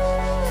Faded.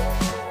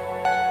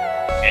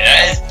 Okay,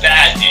 that is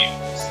bad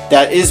news.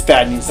 That is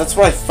bad news. That's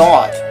what I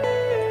thought.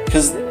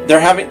 Because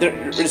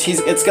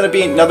it's gonna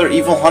be another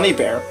evil honey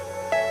bear.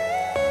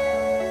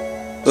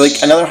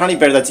 Like, another honey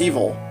bear that's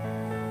evil.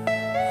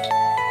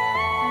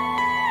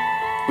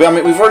 I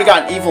mean, we've already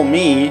got evil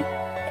me.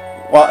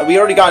 Well, we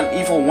already got an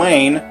evil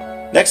Wayne.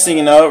 Next thing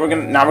you know, we're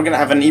gonna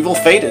have an evil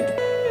Faded.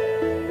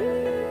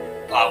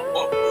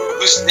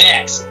 Who's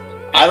next?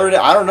 I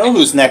don't know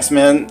who's next,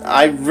 man.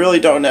 I really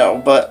don't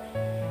know, but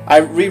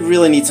we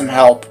really need some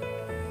help.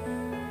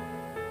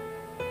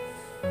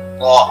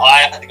 Well,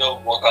 I have to go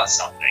work on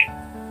something.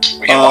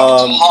 We can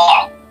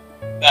talk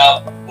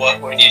about what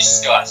we need to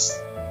discuss.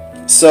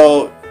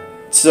 So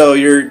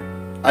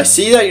I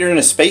see that you're in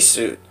a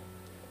spacesuit.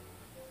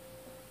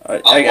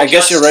 I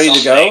guess you're ready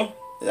to go?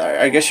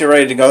 I guess you're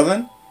ready to go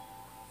then?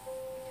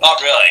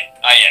 Not really.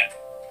 Not yet.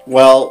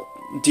 Well,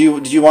 do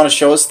you want to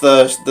show us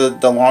the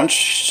launch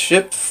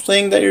ship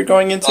thing that you're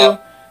going into?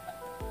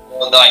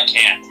 Well, no, I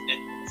can't.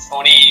 It's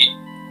only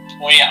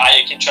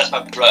I can trust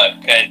my brother,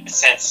 because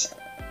since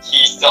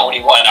he's the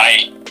only one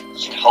I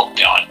can help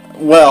me on.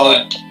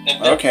 Well,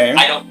 but, okay.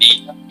 I don't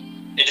need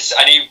it.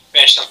 I need to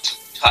finish some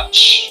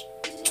touch.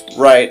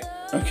 Right.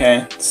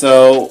 Okay.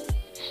 So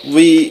For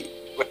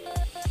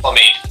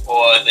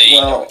the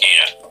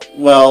doppelganger.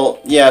 Well,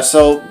 yeah,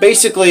 so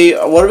basically,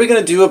 what are we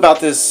gonna do about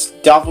this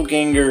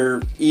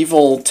doppelganger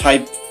evil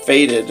type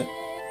Faded?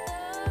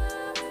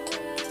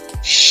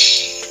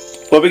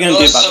 What are we gonna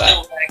do about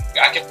that?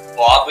 I can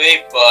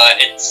probably, but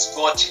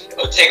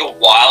it'll take a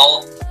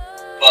while,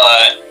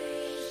 but...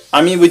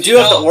 I mean, we do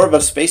have the Orb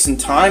of Space and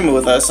Time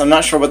with us. I'm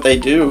not sure what they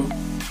do.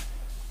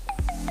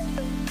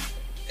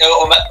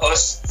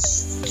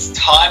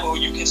 Time, or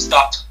you can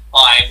stop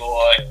time,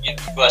 or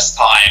reverse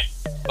time,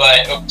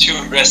 but it's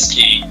too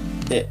risky.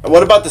 Yeah.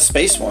 What about the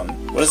space one?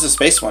 What does the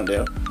space one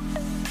do?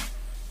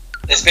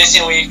 It's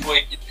basically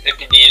if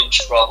you need in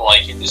trouble,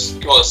 like you can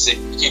just go a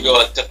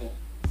different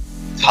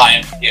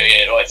time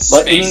period or space.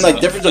 Like, you mean like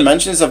different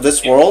dimensions of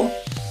this world?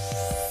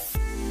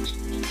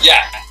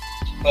 Yeah.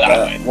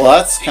 Well,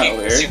 that's kind of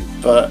weird,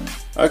 but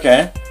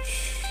okay.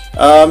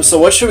 So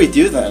what should we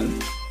do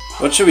then?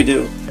 What should we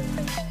do?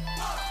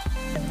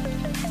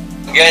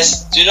 I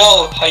guess, do you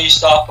know how you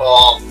stop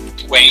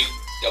Wayne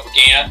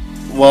doppelganger?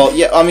 Well,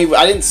 yeah. I mean,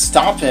 I didn't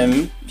stop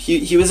him.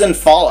 He was in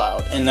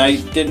Fallout, and I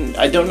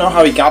don't know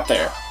how he got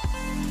there.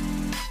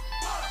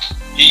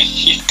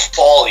 He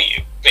followed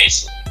you,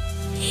 basically.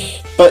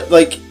 But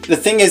like the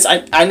thing is,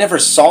 I never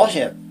saw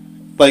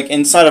him, like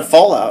inside of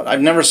Fallout. I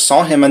never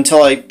saw him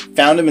until I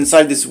found him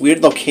inside this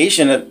weird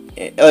location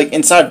like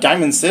inside of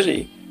Diamond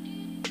City.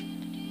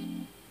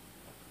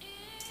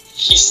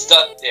 He's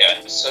stuck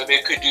there, so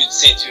they could do the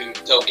same to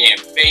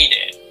doppelganger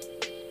Faded.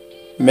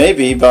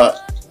 Maybe,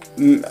 but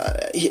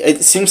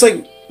it seems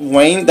like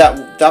Wayne,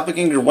 that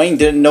doppelganger Wayne,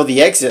 didn't know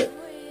the exit.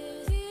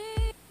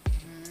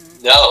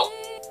 No.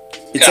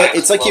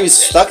 It's like he was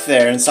stuck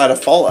there inside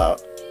of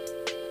Fallout.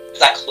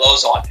 That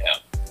clothes on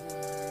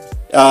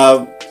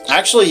him.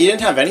 Actually, he didn't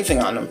have anything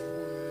on him.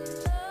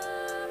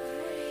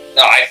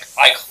 No, I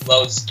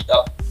closed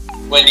up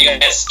when you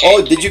guys escaped.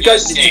 Oh, did you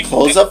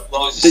close up?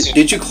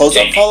 Did you close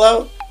up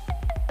Fallout?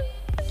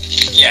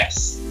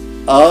 Yes.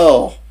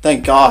 Oh,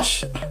 thank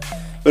gosh.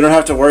 We don't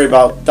have to worry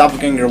about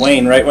doppelganger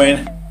Wayne, right,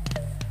 Wayne?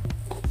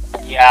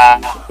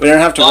 Yeah. We don't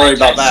have to worry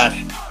about that.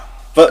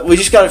 But we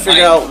just gotta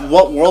figure out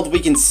what world we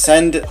can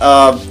send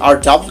our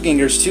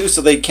doppelgangers to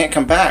so they can't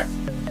come back.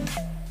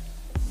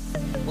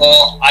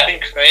 Well, I've been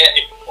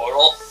creating a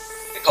portal.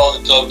 We call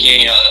it the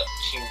Doppelganger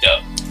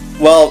Kingdom.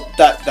 Well,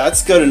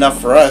 that's good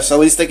enough for us. At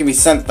least they can be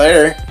sent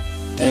there,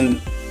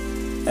 and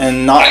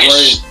not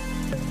worry.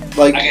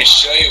 Like, I can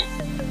show you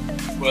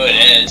where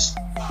it is.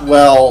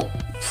 well,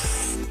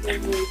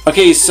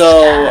 okay,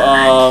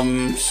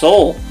 so,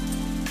 Soul.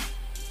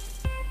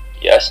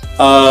 Yes.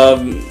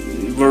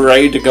 We're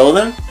ready to go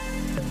then?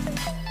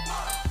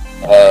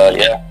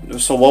 Yeah.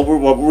 So what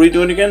were we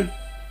doing again?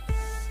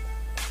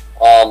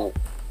 Oh,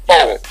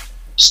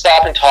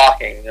 stopping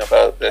talking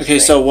about this. Okay, thing.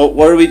 so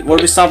what are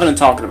we stopping and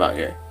talking about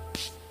here?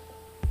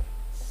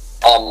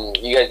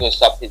 You guys gonna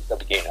stop hitting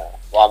up again now?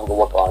 Well, I'm gonna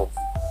work on it.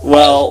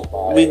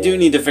 Well, we do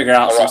need to figure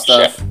out some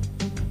stuff.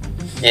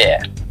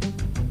 Yeah.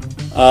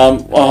 Well,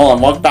 hold on.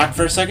 Walk back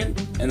for a second,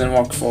 and then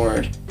walk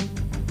forward.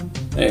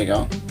 There you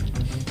go.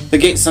 The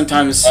gate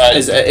sometimes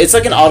it's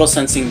like an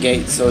auto-sensing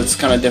gate, so it's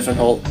kind of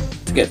difficult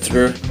to get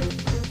through.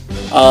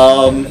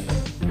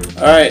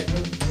 Alright.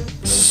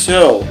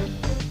 So,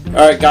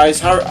 alright guys,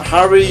 how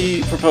are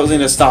we proposing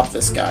to stop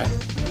this guy?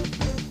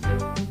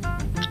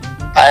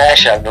 I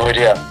actually have no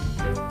idea.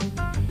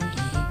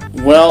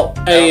 Well,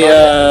 hey,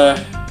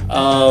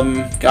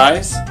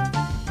 guys,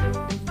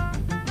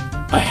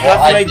 I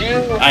have an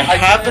idea.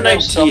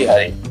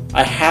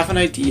 I have an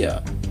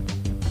idea.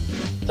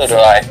 So do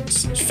I.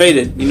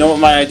 Faded, you know what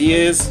my idea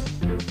is?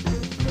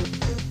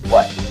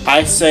 What?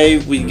 I say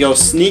we go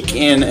sneak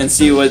in and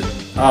see what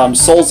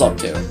Soul's up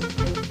to.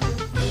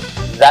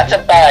 That's a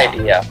bad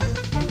idea.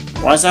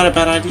 Why is that a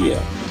bad idea?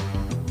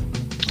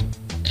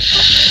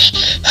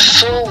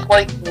 So,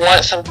 like,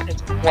 wants to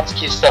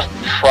keep stuff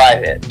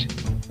private.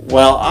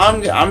 Well,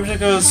 I'm gonna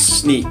go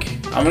sneak.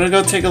 I'm gonna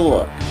go take a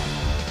look.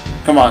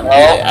 Come on, No,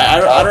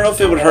 I don't know if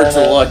it would hurt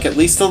to look. At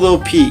least a little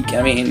peek.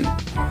 I mean,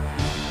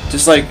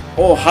 just like,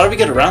 oh, how do we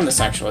get around this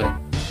actually?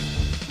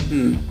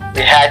 We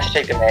had to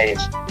take the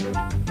maze.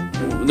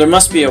 There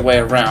must be a way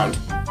around.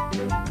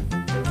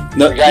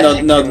 No,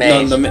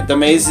 the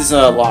maze is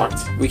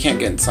locked. We can't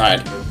get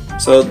inside.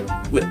 So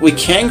we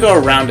can go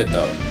around it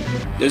though.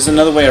 There's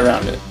another way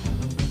around it.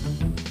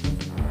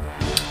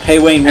 Hey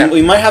Wayne,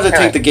 we might have to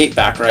take the gate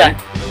back, right?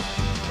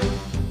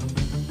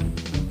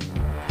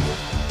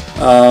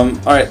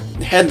 Alright,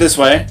 head this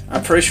way.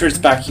 I'm pretty sure it's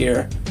back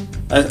here.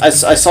 I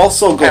saw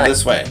Soul go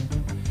this way.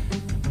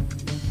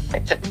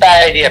 It's a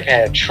bad idea,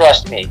 Panda.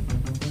 Trust me.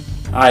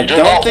 I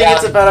don't think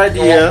it's a bad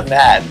idea.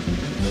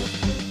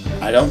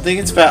 I don't think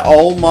it's bad.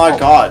 Oh my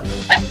god.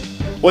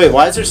 Wait,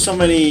 why is there so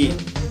many...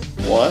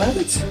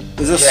 What?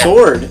 There's a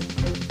sword.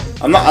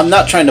 I'm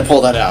not trying to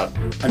pull that out.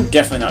 I'm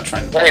definitely not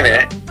trying to pull Wait a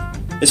that minute.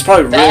 out. It's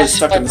probably really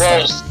stuck in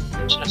the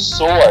stone. A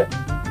sword.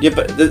 Yeah,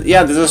 but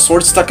there's a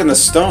sword stuck in the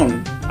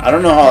stone. I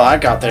don't know how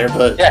that got there,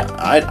 but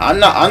I'm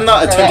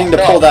not attempting to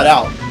pull that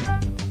out.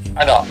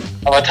 I know.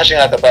 I'm not touching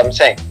that, but I'm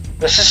saying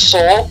this is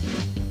Soul.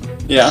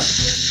 Yeah.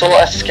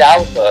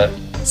 SoulOfCelestial.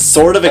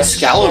 Sword of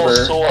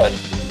Excalibur. Sword.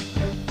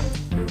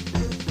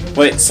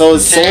 Wait, so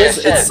it's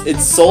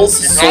Soul's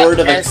sword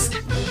of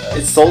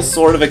it's Soul's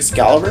sword of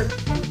Excalibur?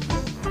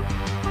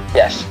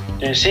 Yes.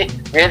 Do you see?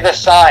 Read the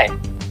sign.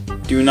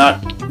 Do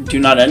not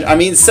enter. I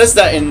mean, it says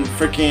that in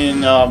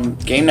freaking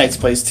Game Night's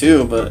place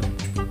too, but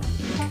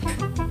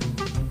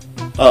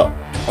oh,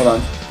 hold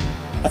on.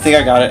 I think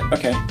I got it.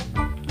 Okay.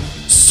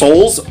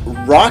 Soul's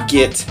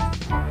rocket.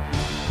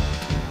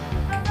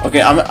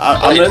 Okay, I'm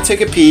gonna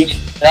take a peek.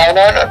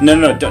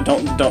 No, don't.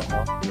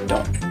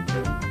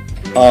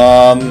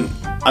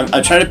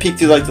 I'm trying to peek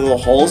through like the little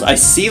holes. I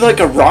see like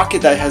a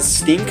rocket that has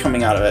steam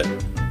coming out of it.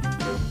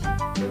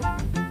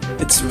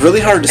 It's really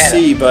hard to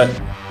see, but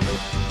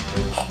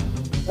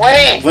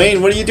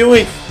Wayne, what are you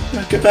doing?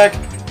 Get back.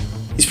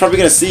 He's probably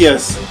gonna see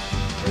us.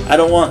 I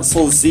don't want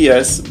Soul to see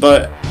us,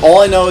 but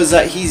all I know is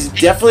that he's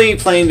definitely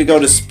planning to go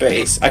to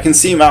space. I can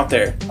see him out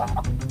there.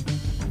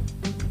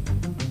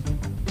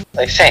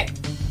 Like saying,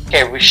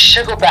 okay, we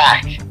should go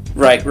back.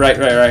 Right.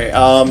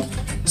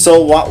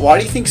 So why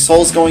do you think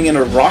Soul's going in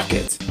a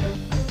rocket?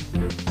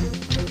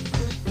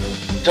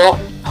 So,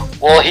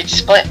 well, he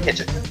explained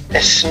it's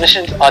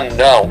mission's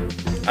unknown.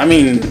 I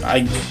mean,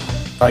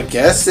 I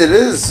guess it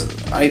is.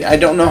 I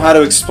don't know how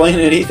to explain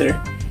it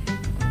either.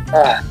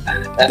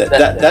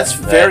 That's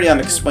very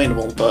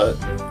unexplainable, but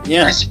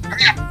yeah.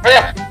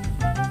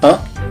 Huh?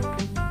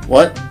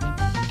 What?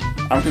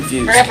 I'm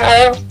confused.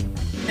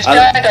 He's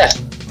behind us.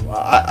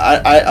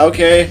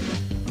 Okay.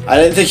 I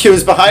didn't think he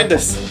was behind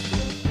us.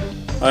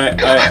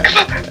 Alright.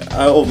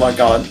 Oh my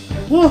god.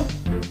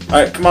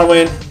 Alright, come on,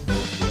 Wayne.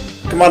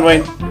 Come on,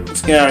 Wayne.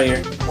 Let's get out of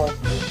here.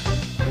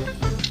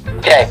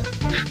 Okay.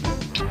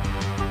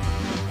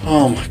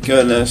 Oh my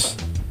goodness.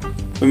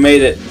 We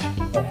made it.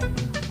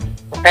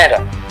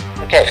 Panda.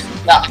 Okay.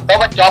 Now, how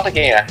about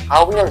Doppelganger?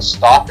 How are we going to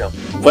stop him?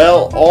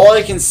 Well, all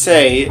I can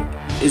say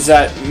is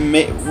that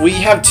we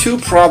have two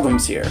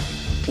problems here.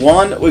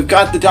 One, we've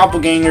got the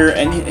Doppelganger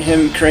and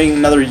him creating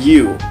another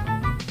you.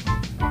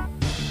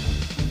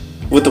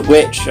 With a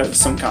witch of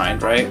some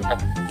kind, right?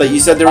 But you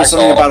said there was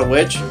something about a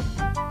witch?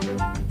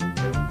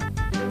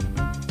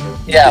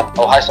 Yeah.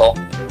 Oh, hi, Soul.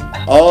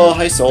 Oh,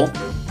 hi, Soul.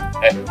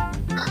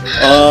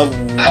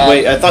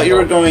 Wait, I thought you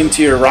were going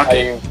to your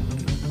rocket.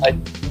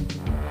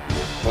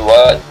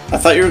 What? I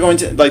thought you were going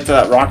to, like, to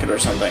that rocket or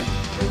something.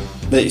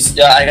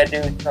 Yeah, I gotta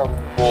do some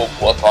more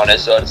work on it,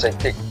 so it's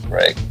like,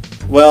 break.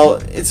 Well,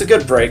 it's a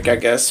good break, I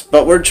guess.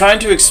 But we're trying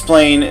to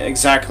explain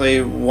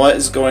exactly what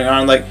is going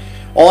on. Like,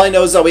 all I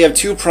know is that we have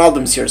two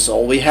problems here,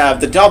 Soul. We have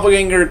the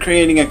doppelganger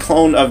creating a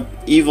clone of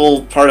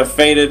evil part of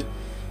Faded,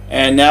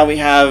 and now we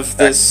have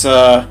this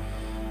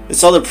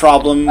this other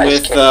problem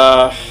with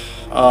the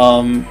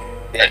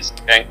Ice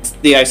King.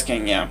 the Ice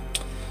King. Yeah,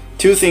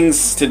 two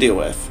things to deal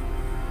with.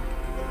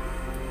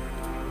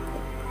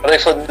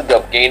 But for the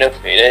doppelganger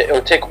Faded, it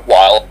would take a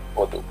while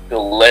for the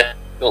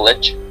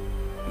lich.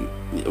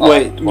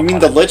 Wait, you mean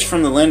the Lich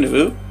from the Land of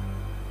Ooh?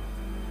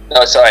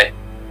 No, sorry,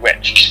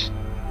 Witch.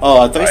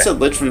 Oh, I thought you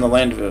said Lich from the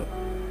Land of Ooh.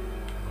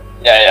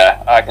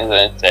 Yeah, I can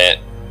say it.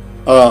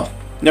 Oh,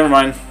 never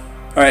mind.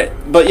 All right,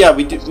 but yeah,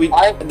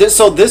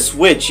 so this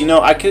witch, you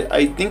know, I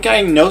think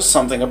I know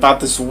something about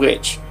this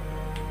witch.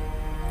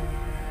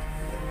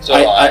 So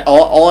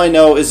all I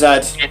know is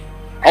that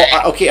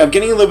okay, I'm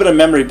getting a little bit of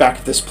memory back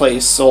at this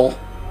place. So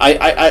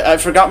I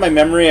forgot my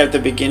memory at the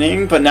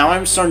beginning, but now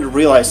I'm starting to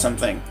realize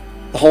something.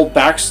 The whole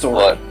backstory.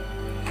 What?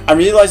 I'm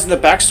realizing the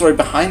backstory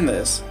behind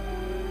this.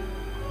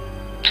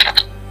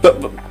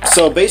 But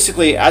so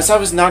basically, as I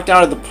was knocked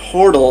out of the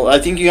portal, I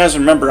think you guys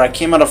remember, I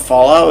came out of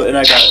Fallout and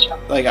I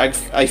got like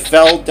I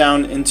fell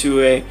down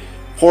into a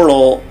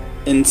portal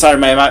inside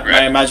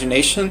my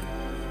imagination.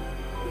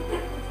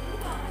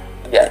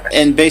 Yeah.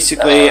 And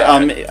basically,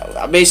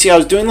 I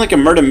was doing like a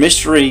murder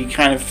mystery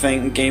kind of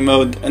thing, game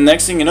mode, and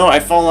next thing you know, I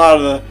fall out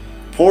of the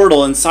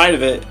portal inside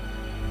of it,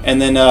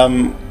 and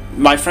then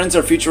my friends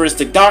are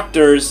futuristic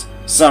doctors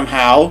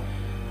somehow.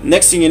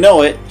 Next thing you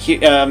know it,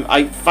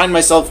 I find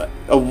myself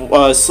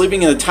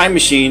sleeping in the time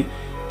machine,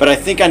 but I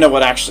think I know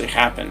what actually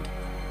happened.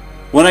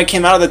 When I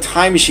came out of the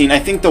time machine, I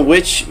think the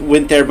witch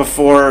went there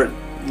before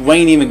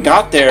Wayne even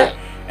got there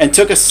and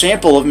took a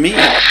sample of me.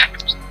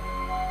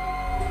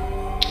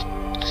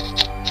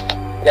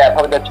 Yeah,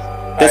 probably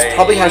that's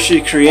probably how she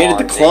created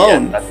the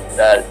clone.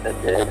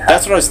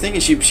 That's what I was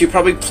thinking. She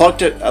probably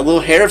plucked a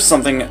little hair of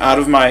something out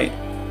of my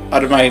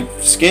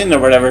skin or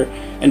whatever,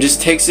 and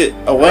just takes it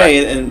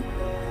away and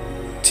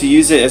to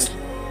use it as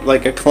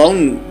like a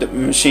clone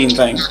machine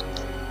thing.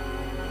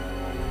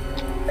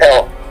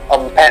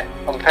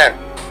 Pen.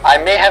 I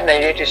may have an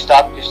idea to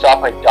stop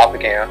my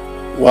doppelganger.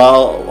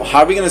 Well, how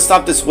are we gonna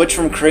stop this witch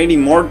from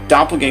creating more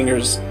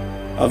doppelgangers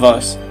of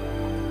us?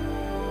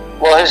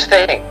 Well, here's the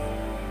thing.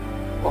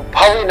 Well,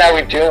 probably now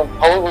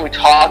probably when we're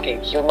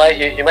talking, he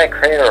might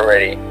create it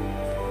already.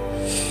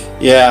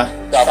 Yeah,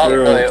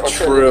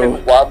 true.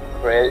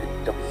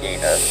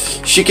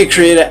 She could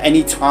create at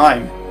any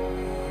time.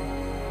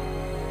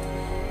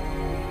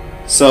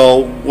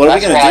 So, what are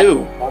we gonna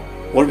do?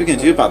 What are we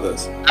gonna do about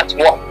this? That's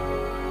what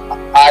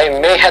I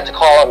may have to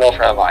call an old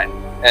friend of mine.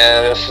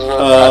 And this is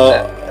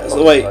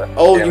so wait.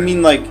 Oh, you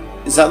mean like,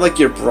 is that like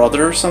your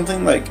brother or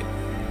something? Like,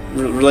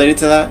 related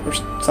to that or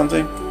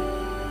something?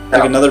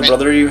 Like another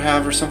brother you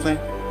have or something?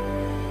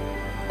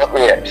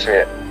 Yeah.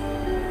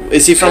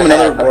 Is he from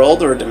another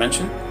world or a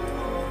dimension?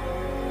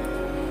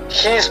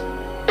 He's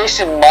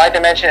based in my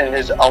dimension and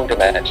his own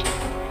dimension.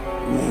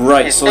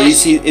 Right. So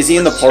is he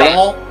in the portal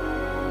hall?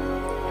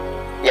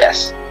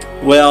 Yes.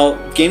 Well,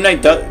 Game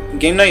Night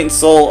and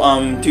Soul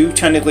do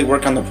technically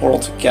work on the portal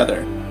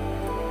together.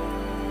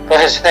 But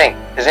here's the thing.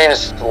 His name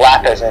is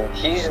Lapis, and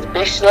he's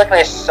basically like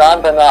my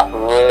son, but not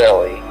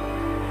really.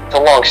 It's a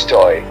long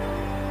story.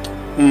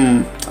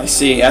 I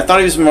see. I thought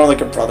he was more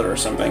like a brother or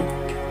something.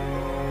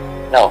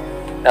 No,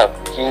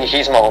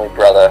 he's my only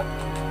brother.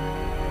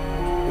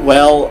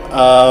 Well,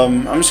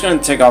 I'm just gonna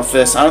take off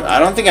this. I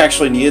don't think I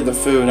actually needed the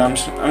food. I'm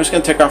just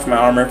gonna take off my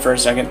armor for a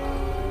second.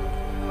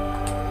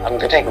 I'm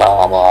gonna take my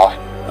armor off.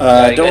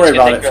 Don't worry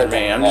about it for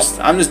me.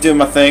 I'm just doing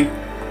my thing.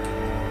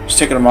 Just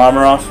taking my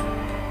armor off.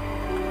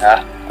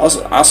 Yeah.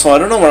 Also, I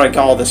don't know where I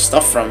got all this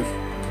stuff from.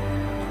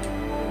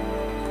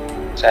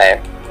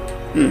 Same.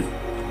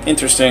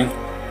 Interesting.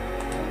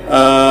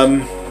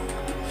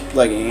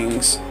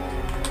 Leggings.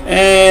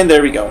 And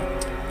there we go.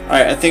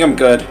 Alright, I think I'm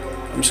good.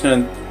 I'm just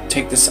gonna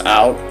take this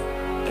out.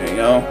 There you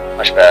go.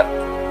 Much better.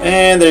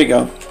 And there you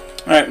go.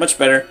 Alright, much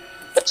better.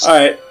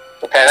 Alright.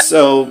 Okay.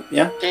 So,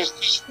 yeah.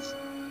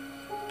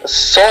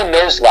 Soul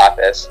knows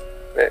Lapis.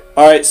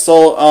 Alright,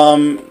 so,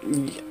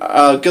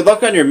 good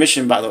luck on your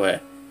mission, by the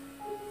way.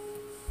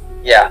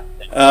 Yeah.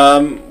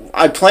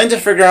 I plan to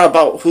figure out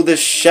about who this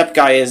Shep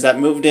guy is that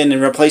moved in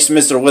and replaced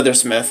Mr.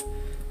 Withersmith.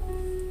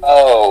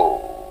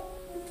 Oh.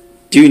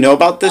 Do you know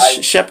about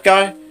this Shep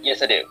guy?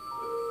 Yes, I do.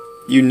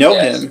 You know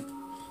him?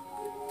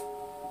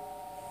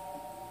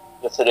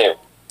 Yes, I do.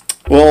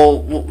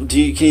 Well,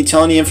 can you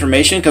tell any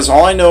information? Because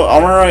all I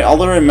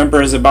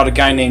remember is about a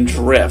guy named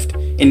Drift,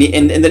 and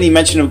then he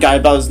mentioned a guy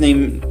about his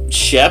name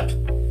Shep.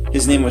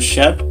 His name was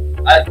Shep.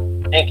 I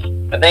think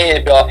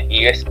it'd be off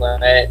here.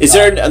 Explain it. Is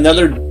there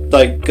another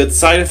like good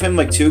side of him,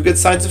 like two good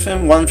sides of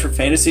him, one for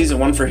fantasies and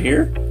one for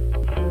here?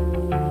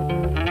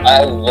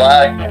 I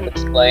like him to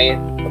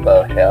explain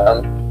about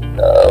him,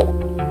 though.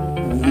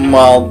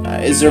 Well,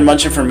 is there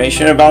much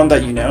information about him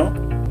that you know?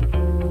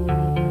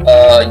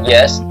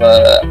 Yes,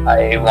 but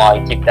I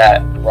want to keep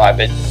that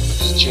private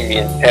to me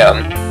and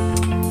him.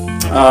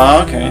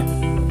 Okay.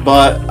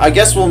 But I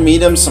guess we'll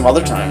meet him some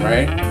other time,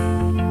 right?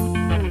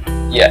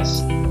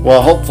 Yes.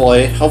 Well,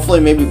 hopefully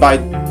maybe by,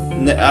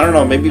 I don't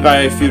know, maybe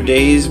by a few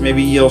days,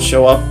 maybe he'll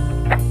show up.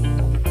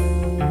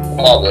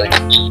 Probably.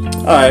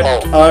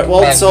 Alright,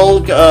 well, Soul,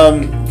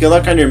 good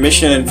luck on your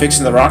mission and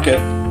fixing the rocket.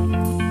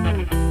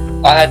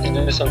 I had to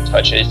do some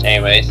touches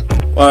anyways.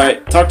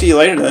 Alright, talk to you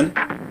later then.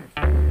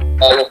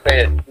 You'll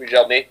Faded. Would you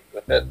help me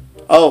with it?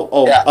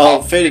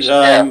 Faded,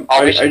 yeah,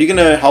 are you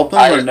gonna help him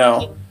or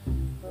no?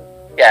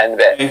 Yeah, in a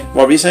bit. Okay,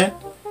 what were you saying?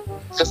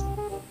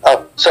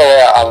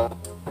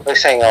 Like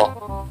saying,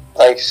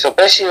 like, so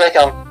basically, like,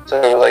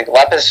 so, like,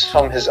 Lapis is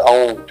from his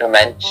own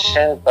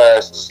dimension,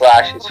 but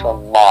Slash is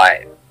from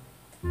mine.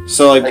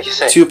 So, like you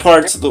say, two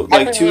parts,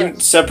 like two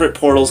separate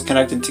portals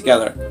connected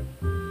together.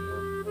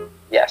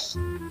 Yes.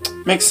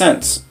 Makes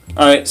sense.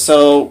 Alright,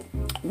 so,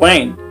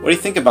 Wayne, what do you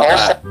think about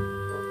that?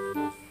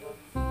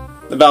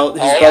 About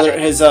his brother,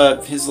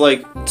 his,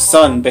 like,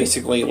 son,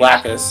 basically,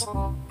 Lapis.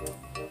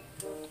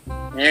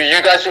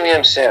 You guys will meet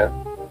him soon.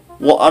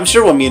 Well, I'm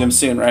sure we'll meet him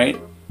soon, right?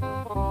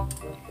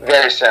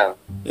 Very soon.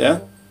 Yeah?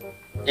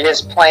 He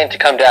is planning to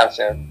come down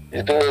soon.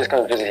 He's going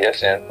to visit here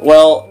soon.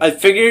 Well, I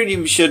figured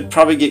you should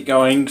probably get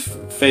going,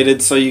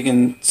 Faded, so you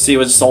can see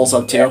what Soul's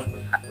up to.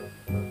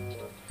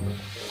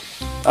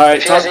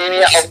 Alright,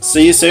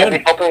 see you soon. I'll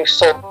be helping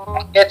Soul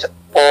get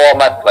or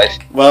my place.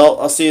 Well,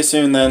 I'll see you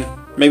soon then.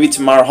 Maybe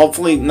tomorrow.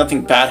 Hopefully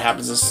nothing bad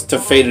happens to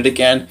Faded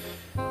again.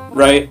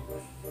 Right?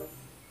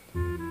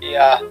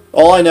 Yeah.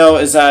 All I know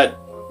is that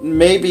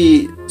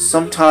maybe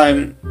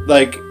sometime,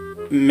 like,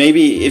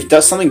 maybe if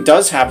something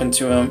does happen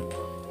to him,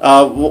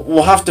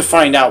 we'll have to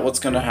find out what's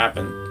going to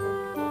happen.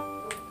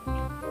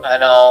 I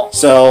know.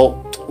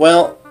 So,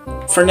 well,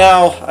 for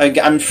now,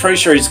 I'm pretty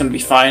sure he's going to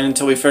be fine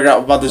until we figure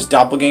out about this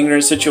doppelganger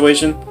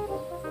situation.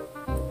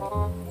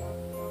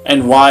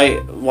 And why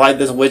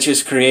this witch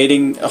is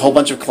creating a whole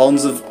bunch of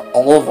clones of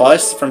all of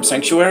us from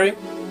Sanctuary.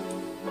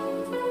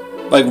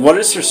 Like, what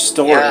is her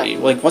story? Yeah.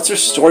 Like, what's her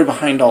story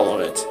behind all of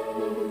it?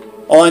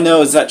 All I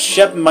know is that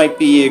Shep might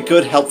be a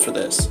good help for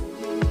this.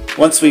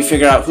 Once we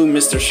figure out who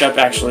Mr. Shep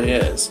actually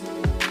is.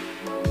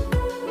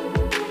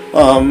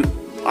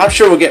 I'm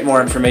sure we'll get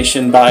more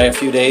information by a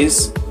few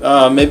days.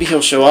 Maybe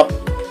he'll show up.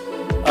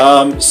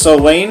 So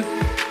Wayne?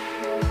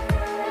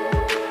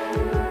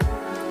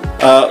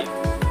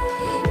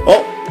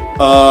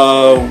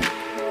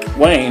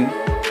 Wayne?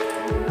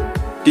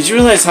 Did you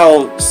realize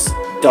how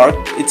dark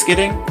it's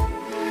getting?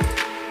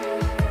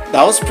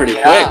 That was pretty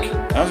quick.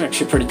 That was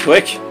actually pretty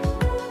quick.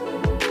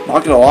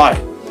 Not gonna lie.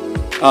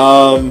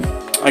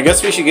 I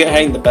guess we should get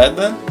heading to bed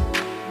then.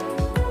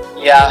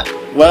 Yeah.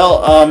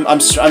 Well,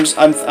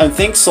 I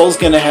think Soul's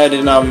gonna head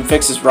and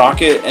fix his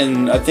rocket,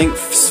 and I think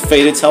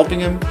Faded's helping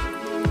him.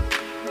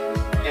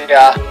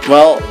 Yeah.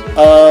 Well,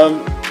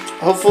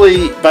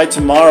 hopefully by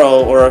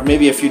tomorrow or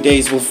maybe a few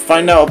days, we'll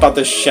find out about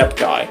this Shep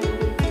guy.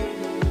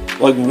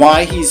 Like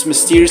why he's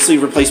mysteriously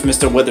replaced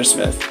Mr.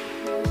 Withersmith,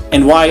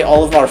 and why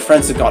all of our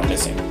friends have gone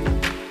missing.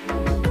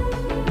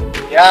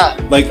 Yeah.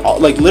 Like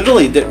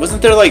literally,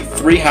 wasn't there like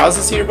 3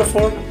 houses here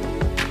before?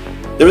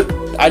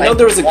 I know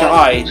there was a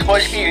guy.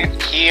 Supposed to be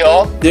here.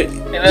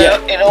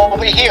 And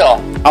over here.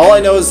 All I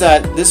know is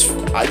that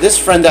this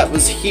friend that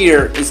was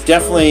here is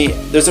definitely,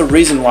 there's a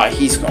reason why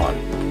he's gone.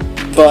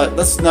 But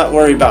let's not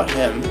worry about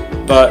him.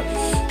 But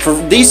for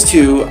these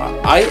two,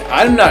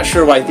 I'm not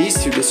sure why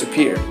these two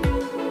disappeared.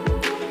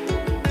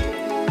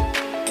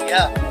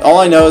 Yeah. All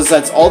I know is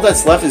that all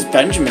that's left is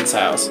Benjamin's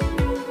house.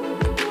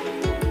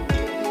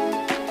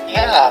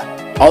 Yeah.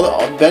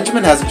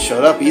 Benjamin hasn't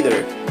showed up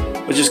either,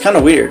 which is kind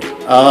of weird.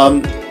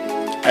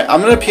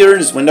 I'm gonna peer in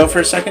his window for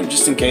a second,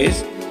 just in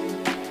case.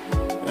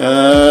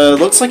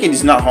 Looks like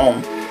he's not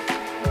home.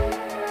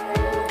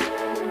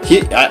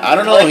 I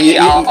don't know. He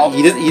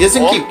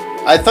doesn't keep.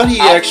 I thought he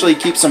actually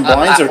keeps some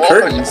blinds or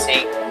curtains.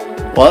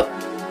 What?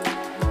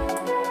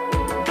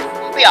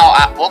 Maybe I'll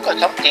at work or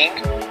something.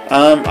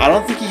 I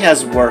don't think he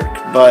has work,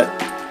 but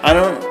I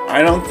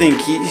don't think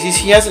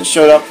he hasn't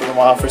showed up for a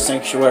while for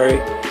Sanctuary.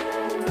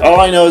 All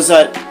I know is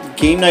that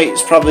Game Night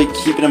is probably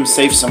keeping him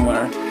safe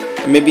somewhere.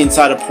 Maybe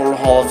inside a portal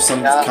hall of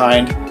some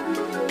kind.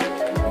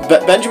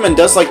 But Benjamin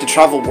does like to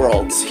travel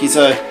worlds. He's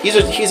a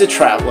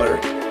traveler.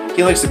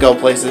 He likes to go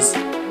places.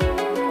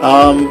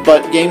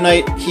 But Game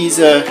Night, he's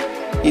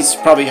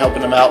probably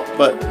helping him out.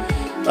 But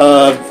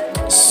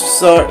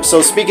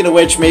so speaking of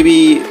which,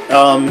 maybe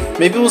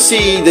we'll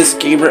see this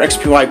Gamer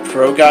X.P.Y.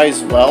 Pro guy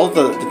as well,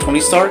 the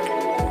Tony Stark.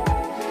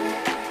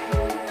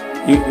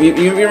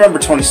 You remember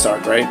Tony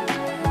Stark, right?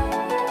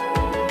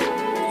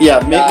 Yeah,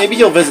 maybe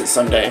he'll visit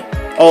someday.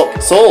 Oh,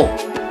 Soul,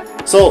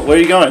 where are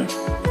you going?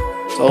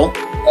 Soul?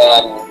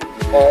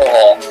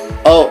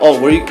 Oh,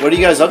 what are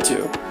you guys up to?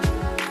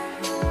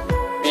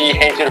 We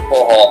head to the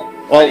pool hall.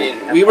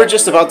 Well, we were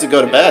just about to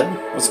go to bed.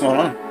 What's going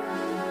on?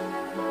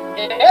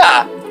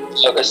 Yeah.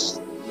 So it's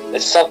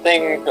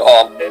something.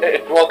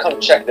 If you want to come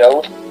check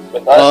those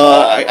with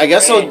us. I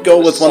guess I'll go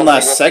with one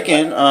last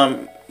second.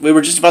 We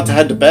were just about to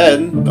head to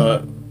bed,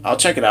 but I'll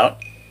check it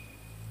out.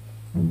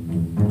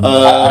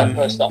 I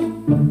heard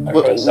something. I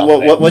heard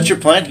something. What's your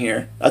plan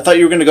here? I thought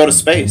you were gonna go to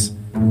space.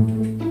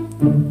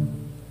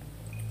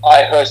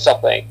 I heard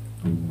something.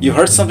 You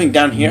heard something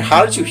down here?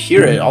 How did you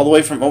hear it all the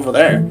way from over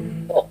there?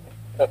 Oh,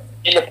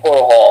 in the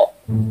portal hall.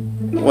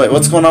 Wait,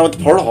 what's going on with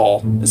the portal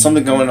hall? Is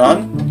something going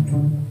on?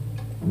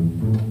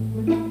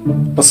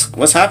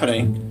 What's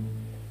happening?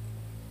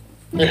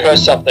 We heard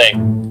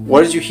something.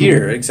 What did you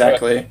hear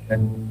exactly?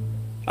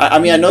 I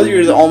mean, I know that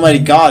you're the Almighty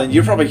God, and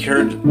you probably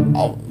heard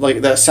like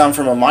that sound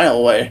from a mile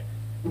away.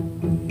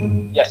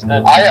 Yes, and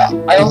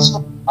I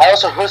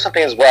also heard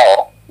something as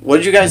well. What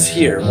did you guys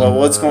hear?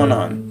 What's going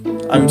on?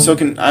 I'm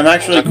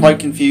actually quite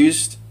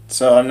confused,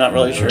 so I'm not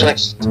really sure. I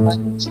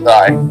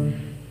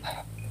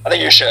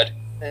think you should.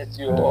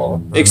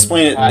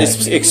 Explain it.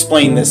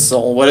 Explain this,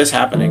 Soul. What is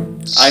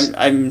happening?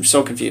 I'm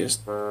so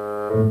confused.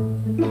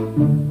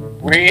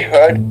 We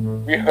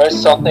heard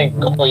something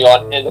going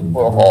on in the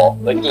portal hall.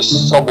 Like there's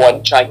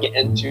someone trying to get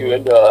into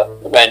the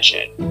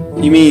dimension.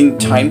 You mean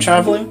time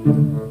traveling?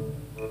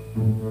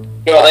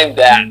 Yeah, like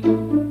that.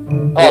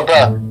 Oh,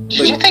 bro.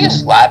 Did you think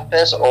it's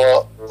Lapis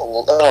or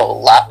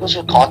no? Lapis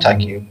will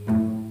contact you.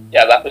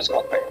 Yeah, Lapis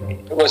contacted me.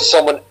 It was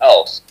someone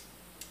else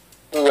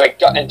who like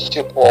got into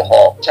the portal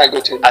hall, trying to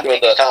go to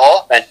the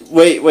hall.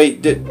 Wait.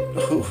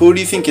 Who do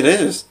you think it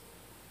is?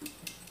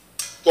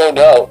 Don't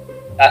know.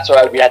 That's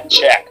why we had to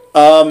check.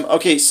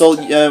 Okay, so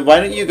why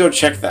don't you go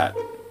check that?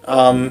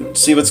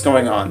 See what's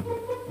going on.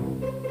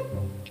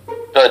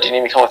 Do you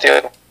need me to come with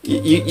you?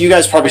 You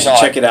guys probably should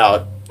check it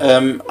out.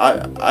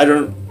 I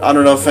don't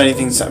know if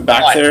anything's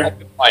back there.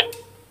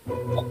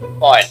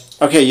 Fine.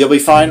 Okay, you'll be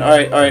fine. All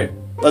right.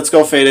 Let's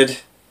go, Faded.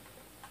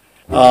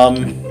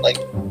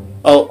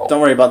 Oh, don't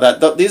worry about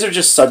that. These are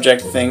just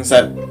subject things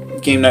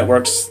that Game Night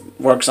works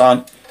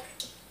on.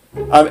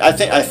 I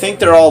think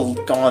they're all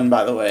gone,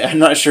 by the way. I'm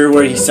not sure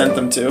where he sent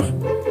them to.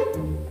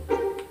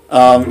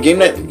 Game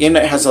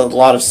Night has a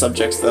lot of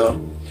subjects though.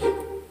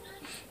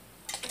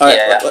 All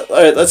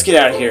right, let's get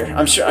out of here.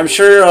 I'm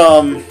sure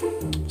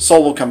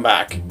Soul will come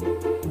back.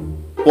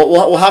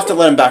 We'll have to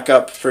let him back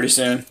up pretty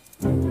soon.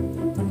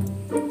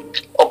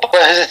 Oh, but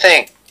here's the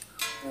thing.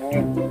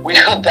 We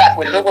heard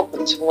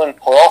what someone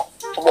pull off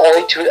from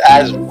only to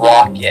as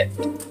Rocket.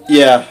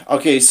 Yeah.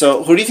 Okay.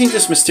 So who do you think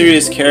this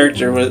mysterious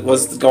character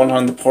was going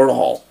on in the portal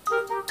hall?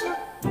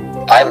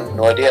 I have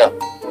no idea.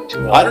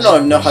 I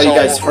don't know how you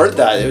guys heard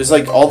that. It was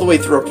like all the way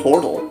through a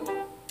portal.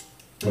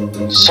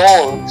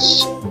 Soul,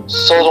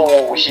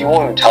 he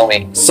won't even tell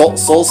me.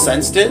 Soul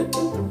sensed it?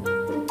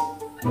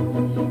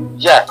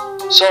 Yeah,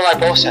 Soul and I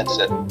both sensed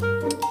it.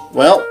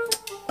 Well,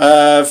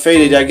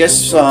 Faded, I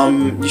guess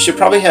you should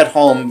probably head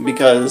home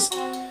because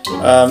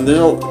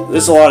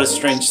there's a lot of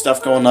strange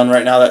stuff going on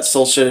right now that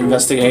Soul should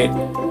investigate.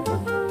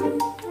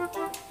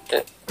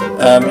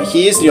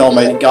 He is the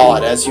Almighty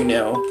God, as you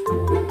know.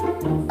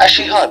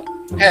 Actually, hon,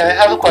 hey, I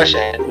have a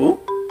question. Ooh?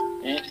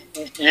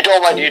 You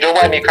don't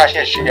mind me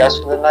crashing a tree house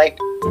for the night?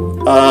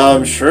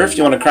 Sure, if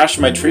you want to crash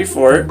my tree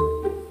for it.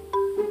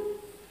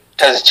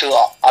 Because it's too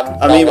long.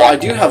 I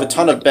do have a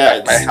ton of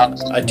beds.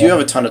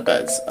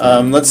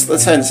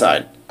 Let's head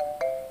inside.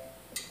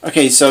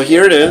 Okay, so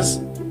here it is.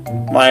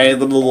 My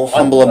little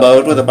humble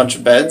abode with a bunch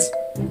of beds.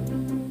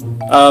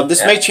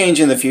 This may change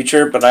in the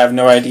future, but I have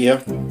no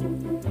idea.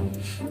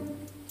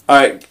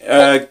 Alright,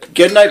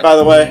 good night, by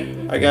the way,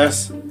 I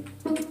guess.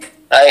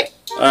 Night.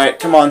 Alright,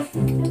 come on.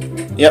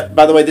 Yep,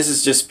 by the way, this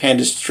is just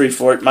Panda's tree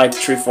fort, my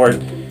tree fort.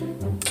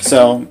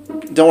 So,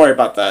 don't worry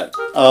about that.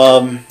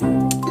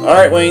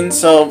 Alright, Wayne,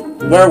 so,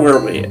 where were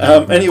we?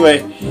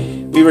 Anyway,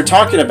 we were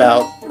talking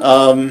about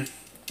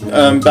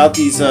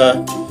these,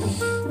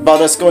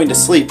 about us going to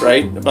sleep,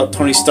 right? About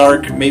Tony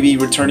Stark maybe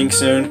returning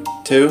soon,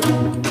 too.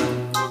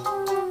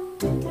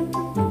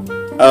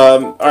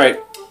 Alright.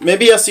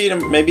 Maybe I'll see you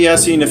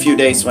in a few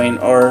days, Wayne,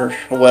 or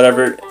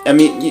whatever. I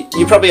mean,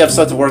 you probably have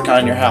stuff to work on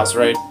in your house,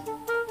 right?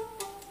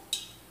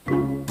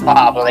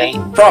 Probably.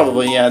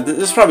 Probably, yeah.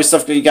 There's probably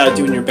stuff that you gotta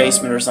do in your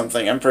basement or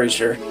something, I'm pretty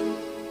sure.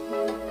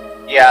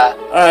 Yeah.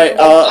 Alright,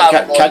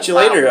 catch you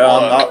later.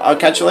 I'll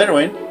catch you later,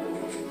 Wayne.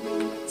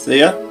 See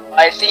ya.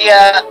 I see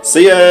ya.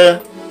 See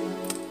ya.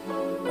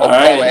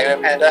 Alright.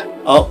 Red Panda.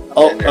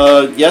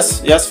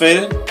 Yes,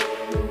 Faded?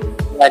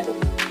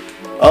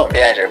 Oh.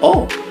 Yeah,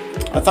 oh.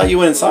 I thought you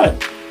went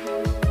inside.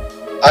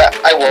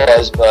 I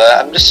was, but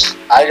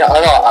I don't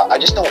know, I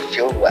just don't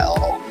feel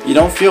well. You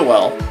don't feel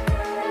well?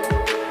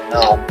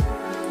 No.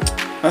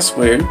 That's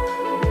weird.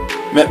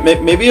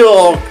 Maybe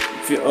it'll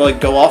like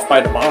go off by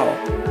tomorrow.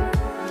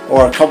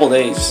 Or a couple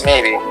days.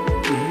 Maybe.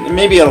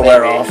 Maybe it'll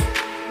wear off.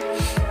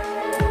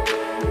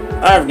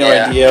 I have no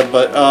idea,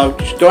 but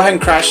go ahead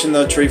and crash in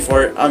the tree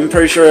fort. I'm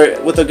pretty sure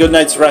with a good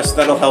night's rest,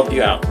 that'll help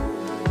you out.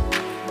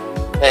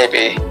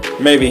 Maybe.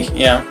 Maybe,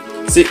 yeah.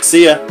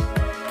 See ya.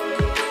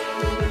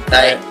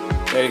 Night.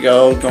 There you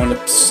go. Going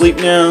to sleep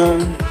now.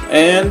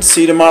 And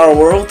see you tomorrow,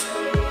 world.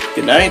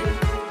 Good night.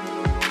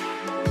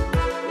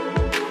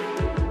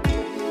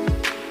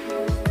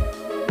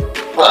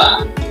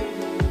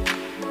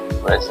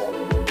 What is it?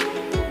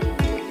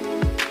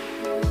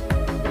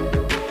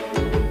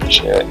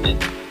 Share it.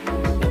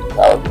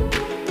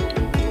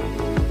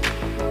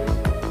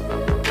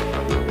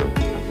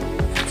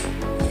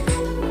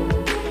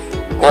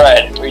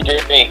 Red, what are you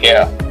doing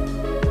here?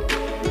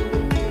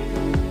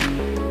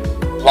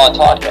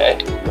 Montauk, eh?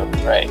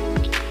 Right.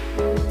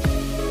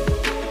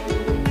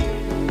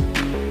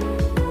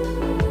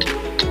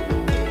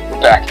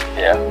 We're back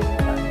here.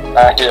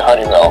 Back to the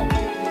hunting realm.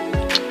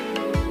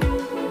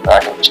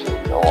 Back to the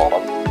go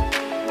on.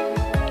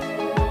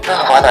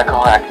 Why'd I go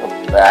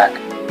back?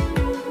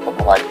 Look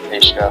at my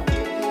page go.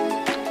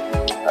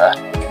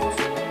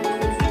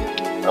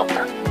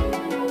 Okay.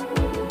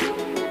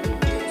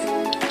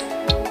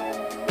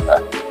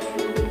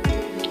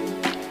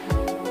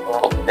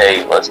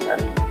 Okay, listen.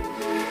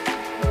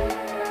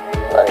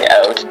 Running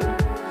out.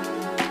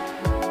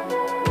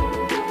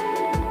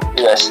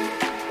 Yes.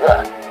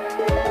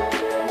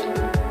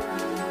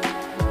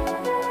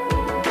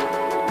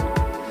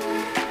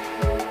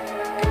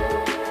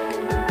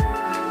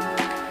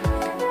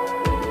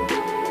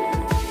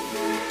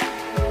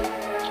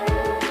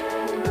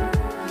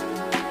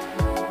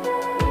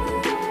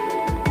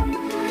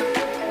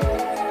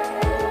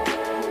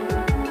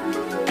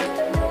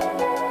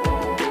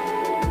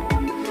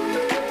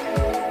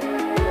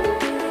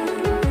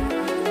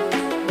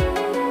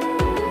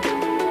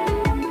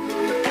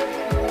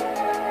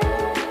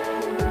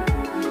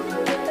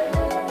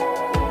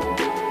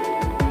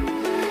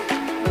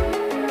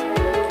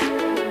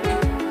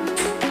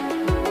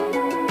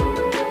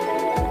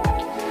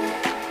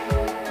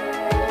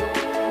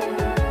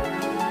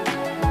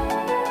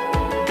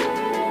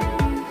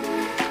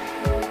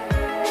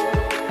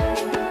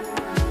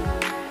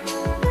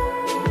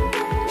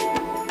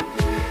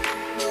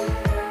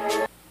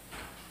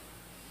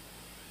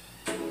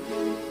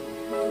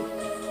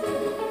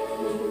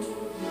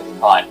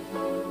 Fine.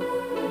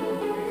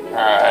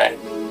 Alright.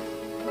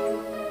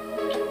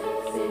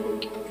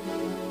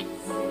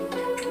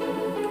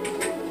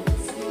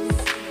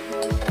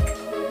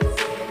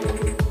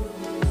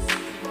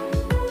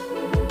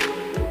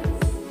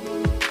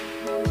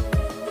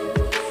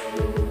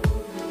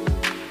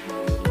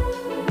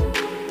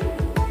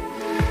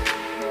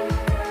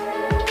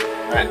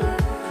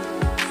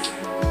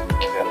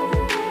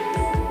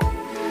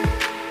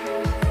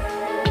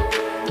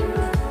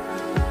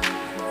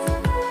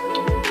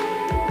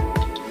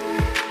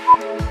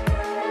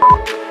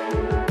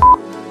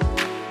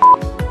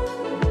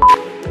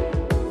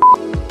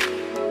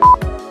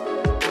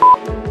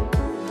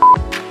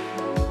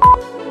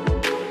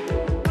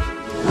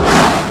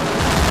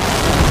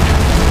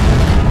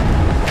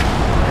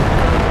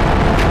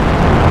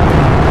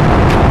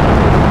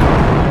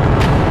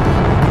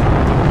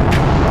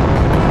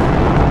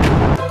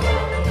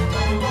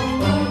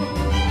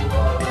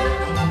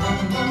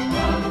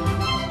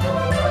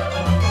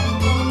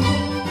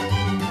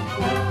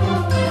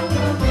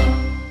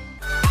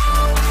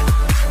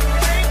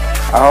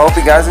 I hope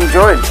you guys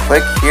enjoyed.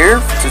 Click here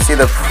to see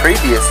the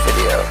previous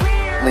video.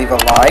 Leave a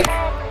like.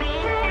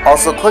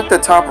 Also click the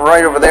top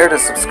right over there to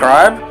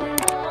subscribe.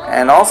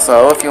 And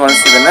also, if you want to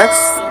see the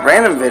next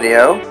random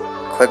video,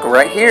 click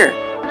right here.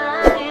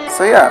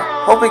 So yeah,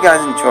 hope you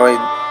guys enjoyed.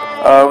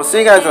 We'll see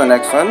you guys in the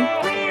next one.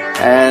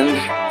 And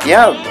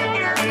yeah,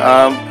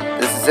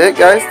 this is it,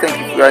 guys.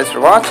 Thank you guys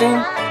for watching.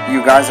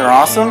 You guys are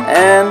awesome.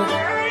 And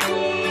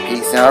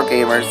peace out,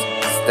 gamers.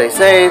 Stay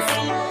safe.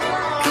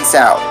 Peace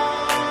out.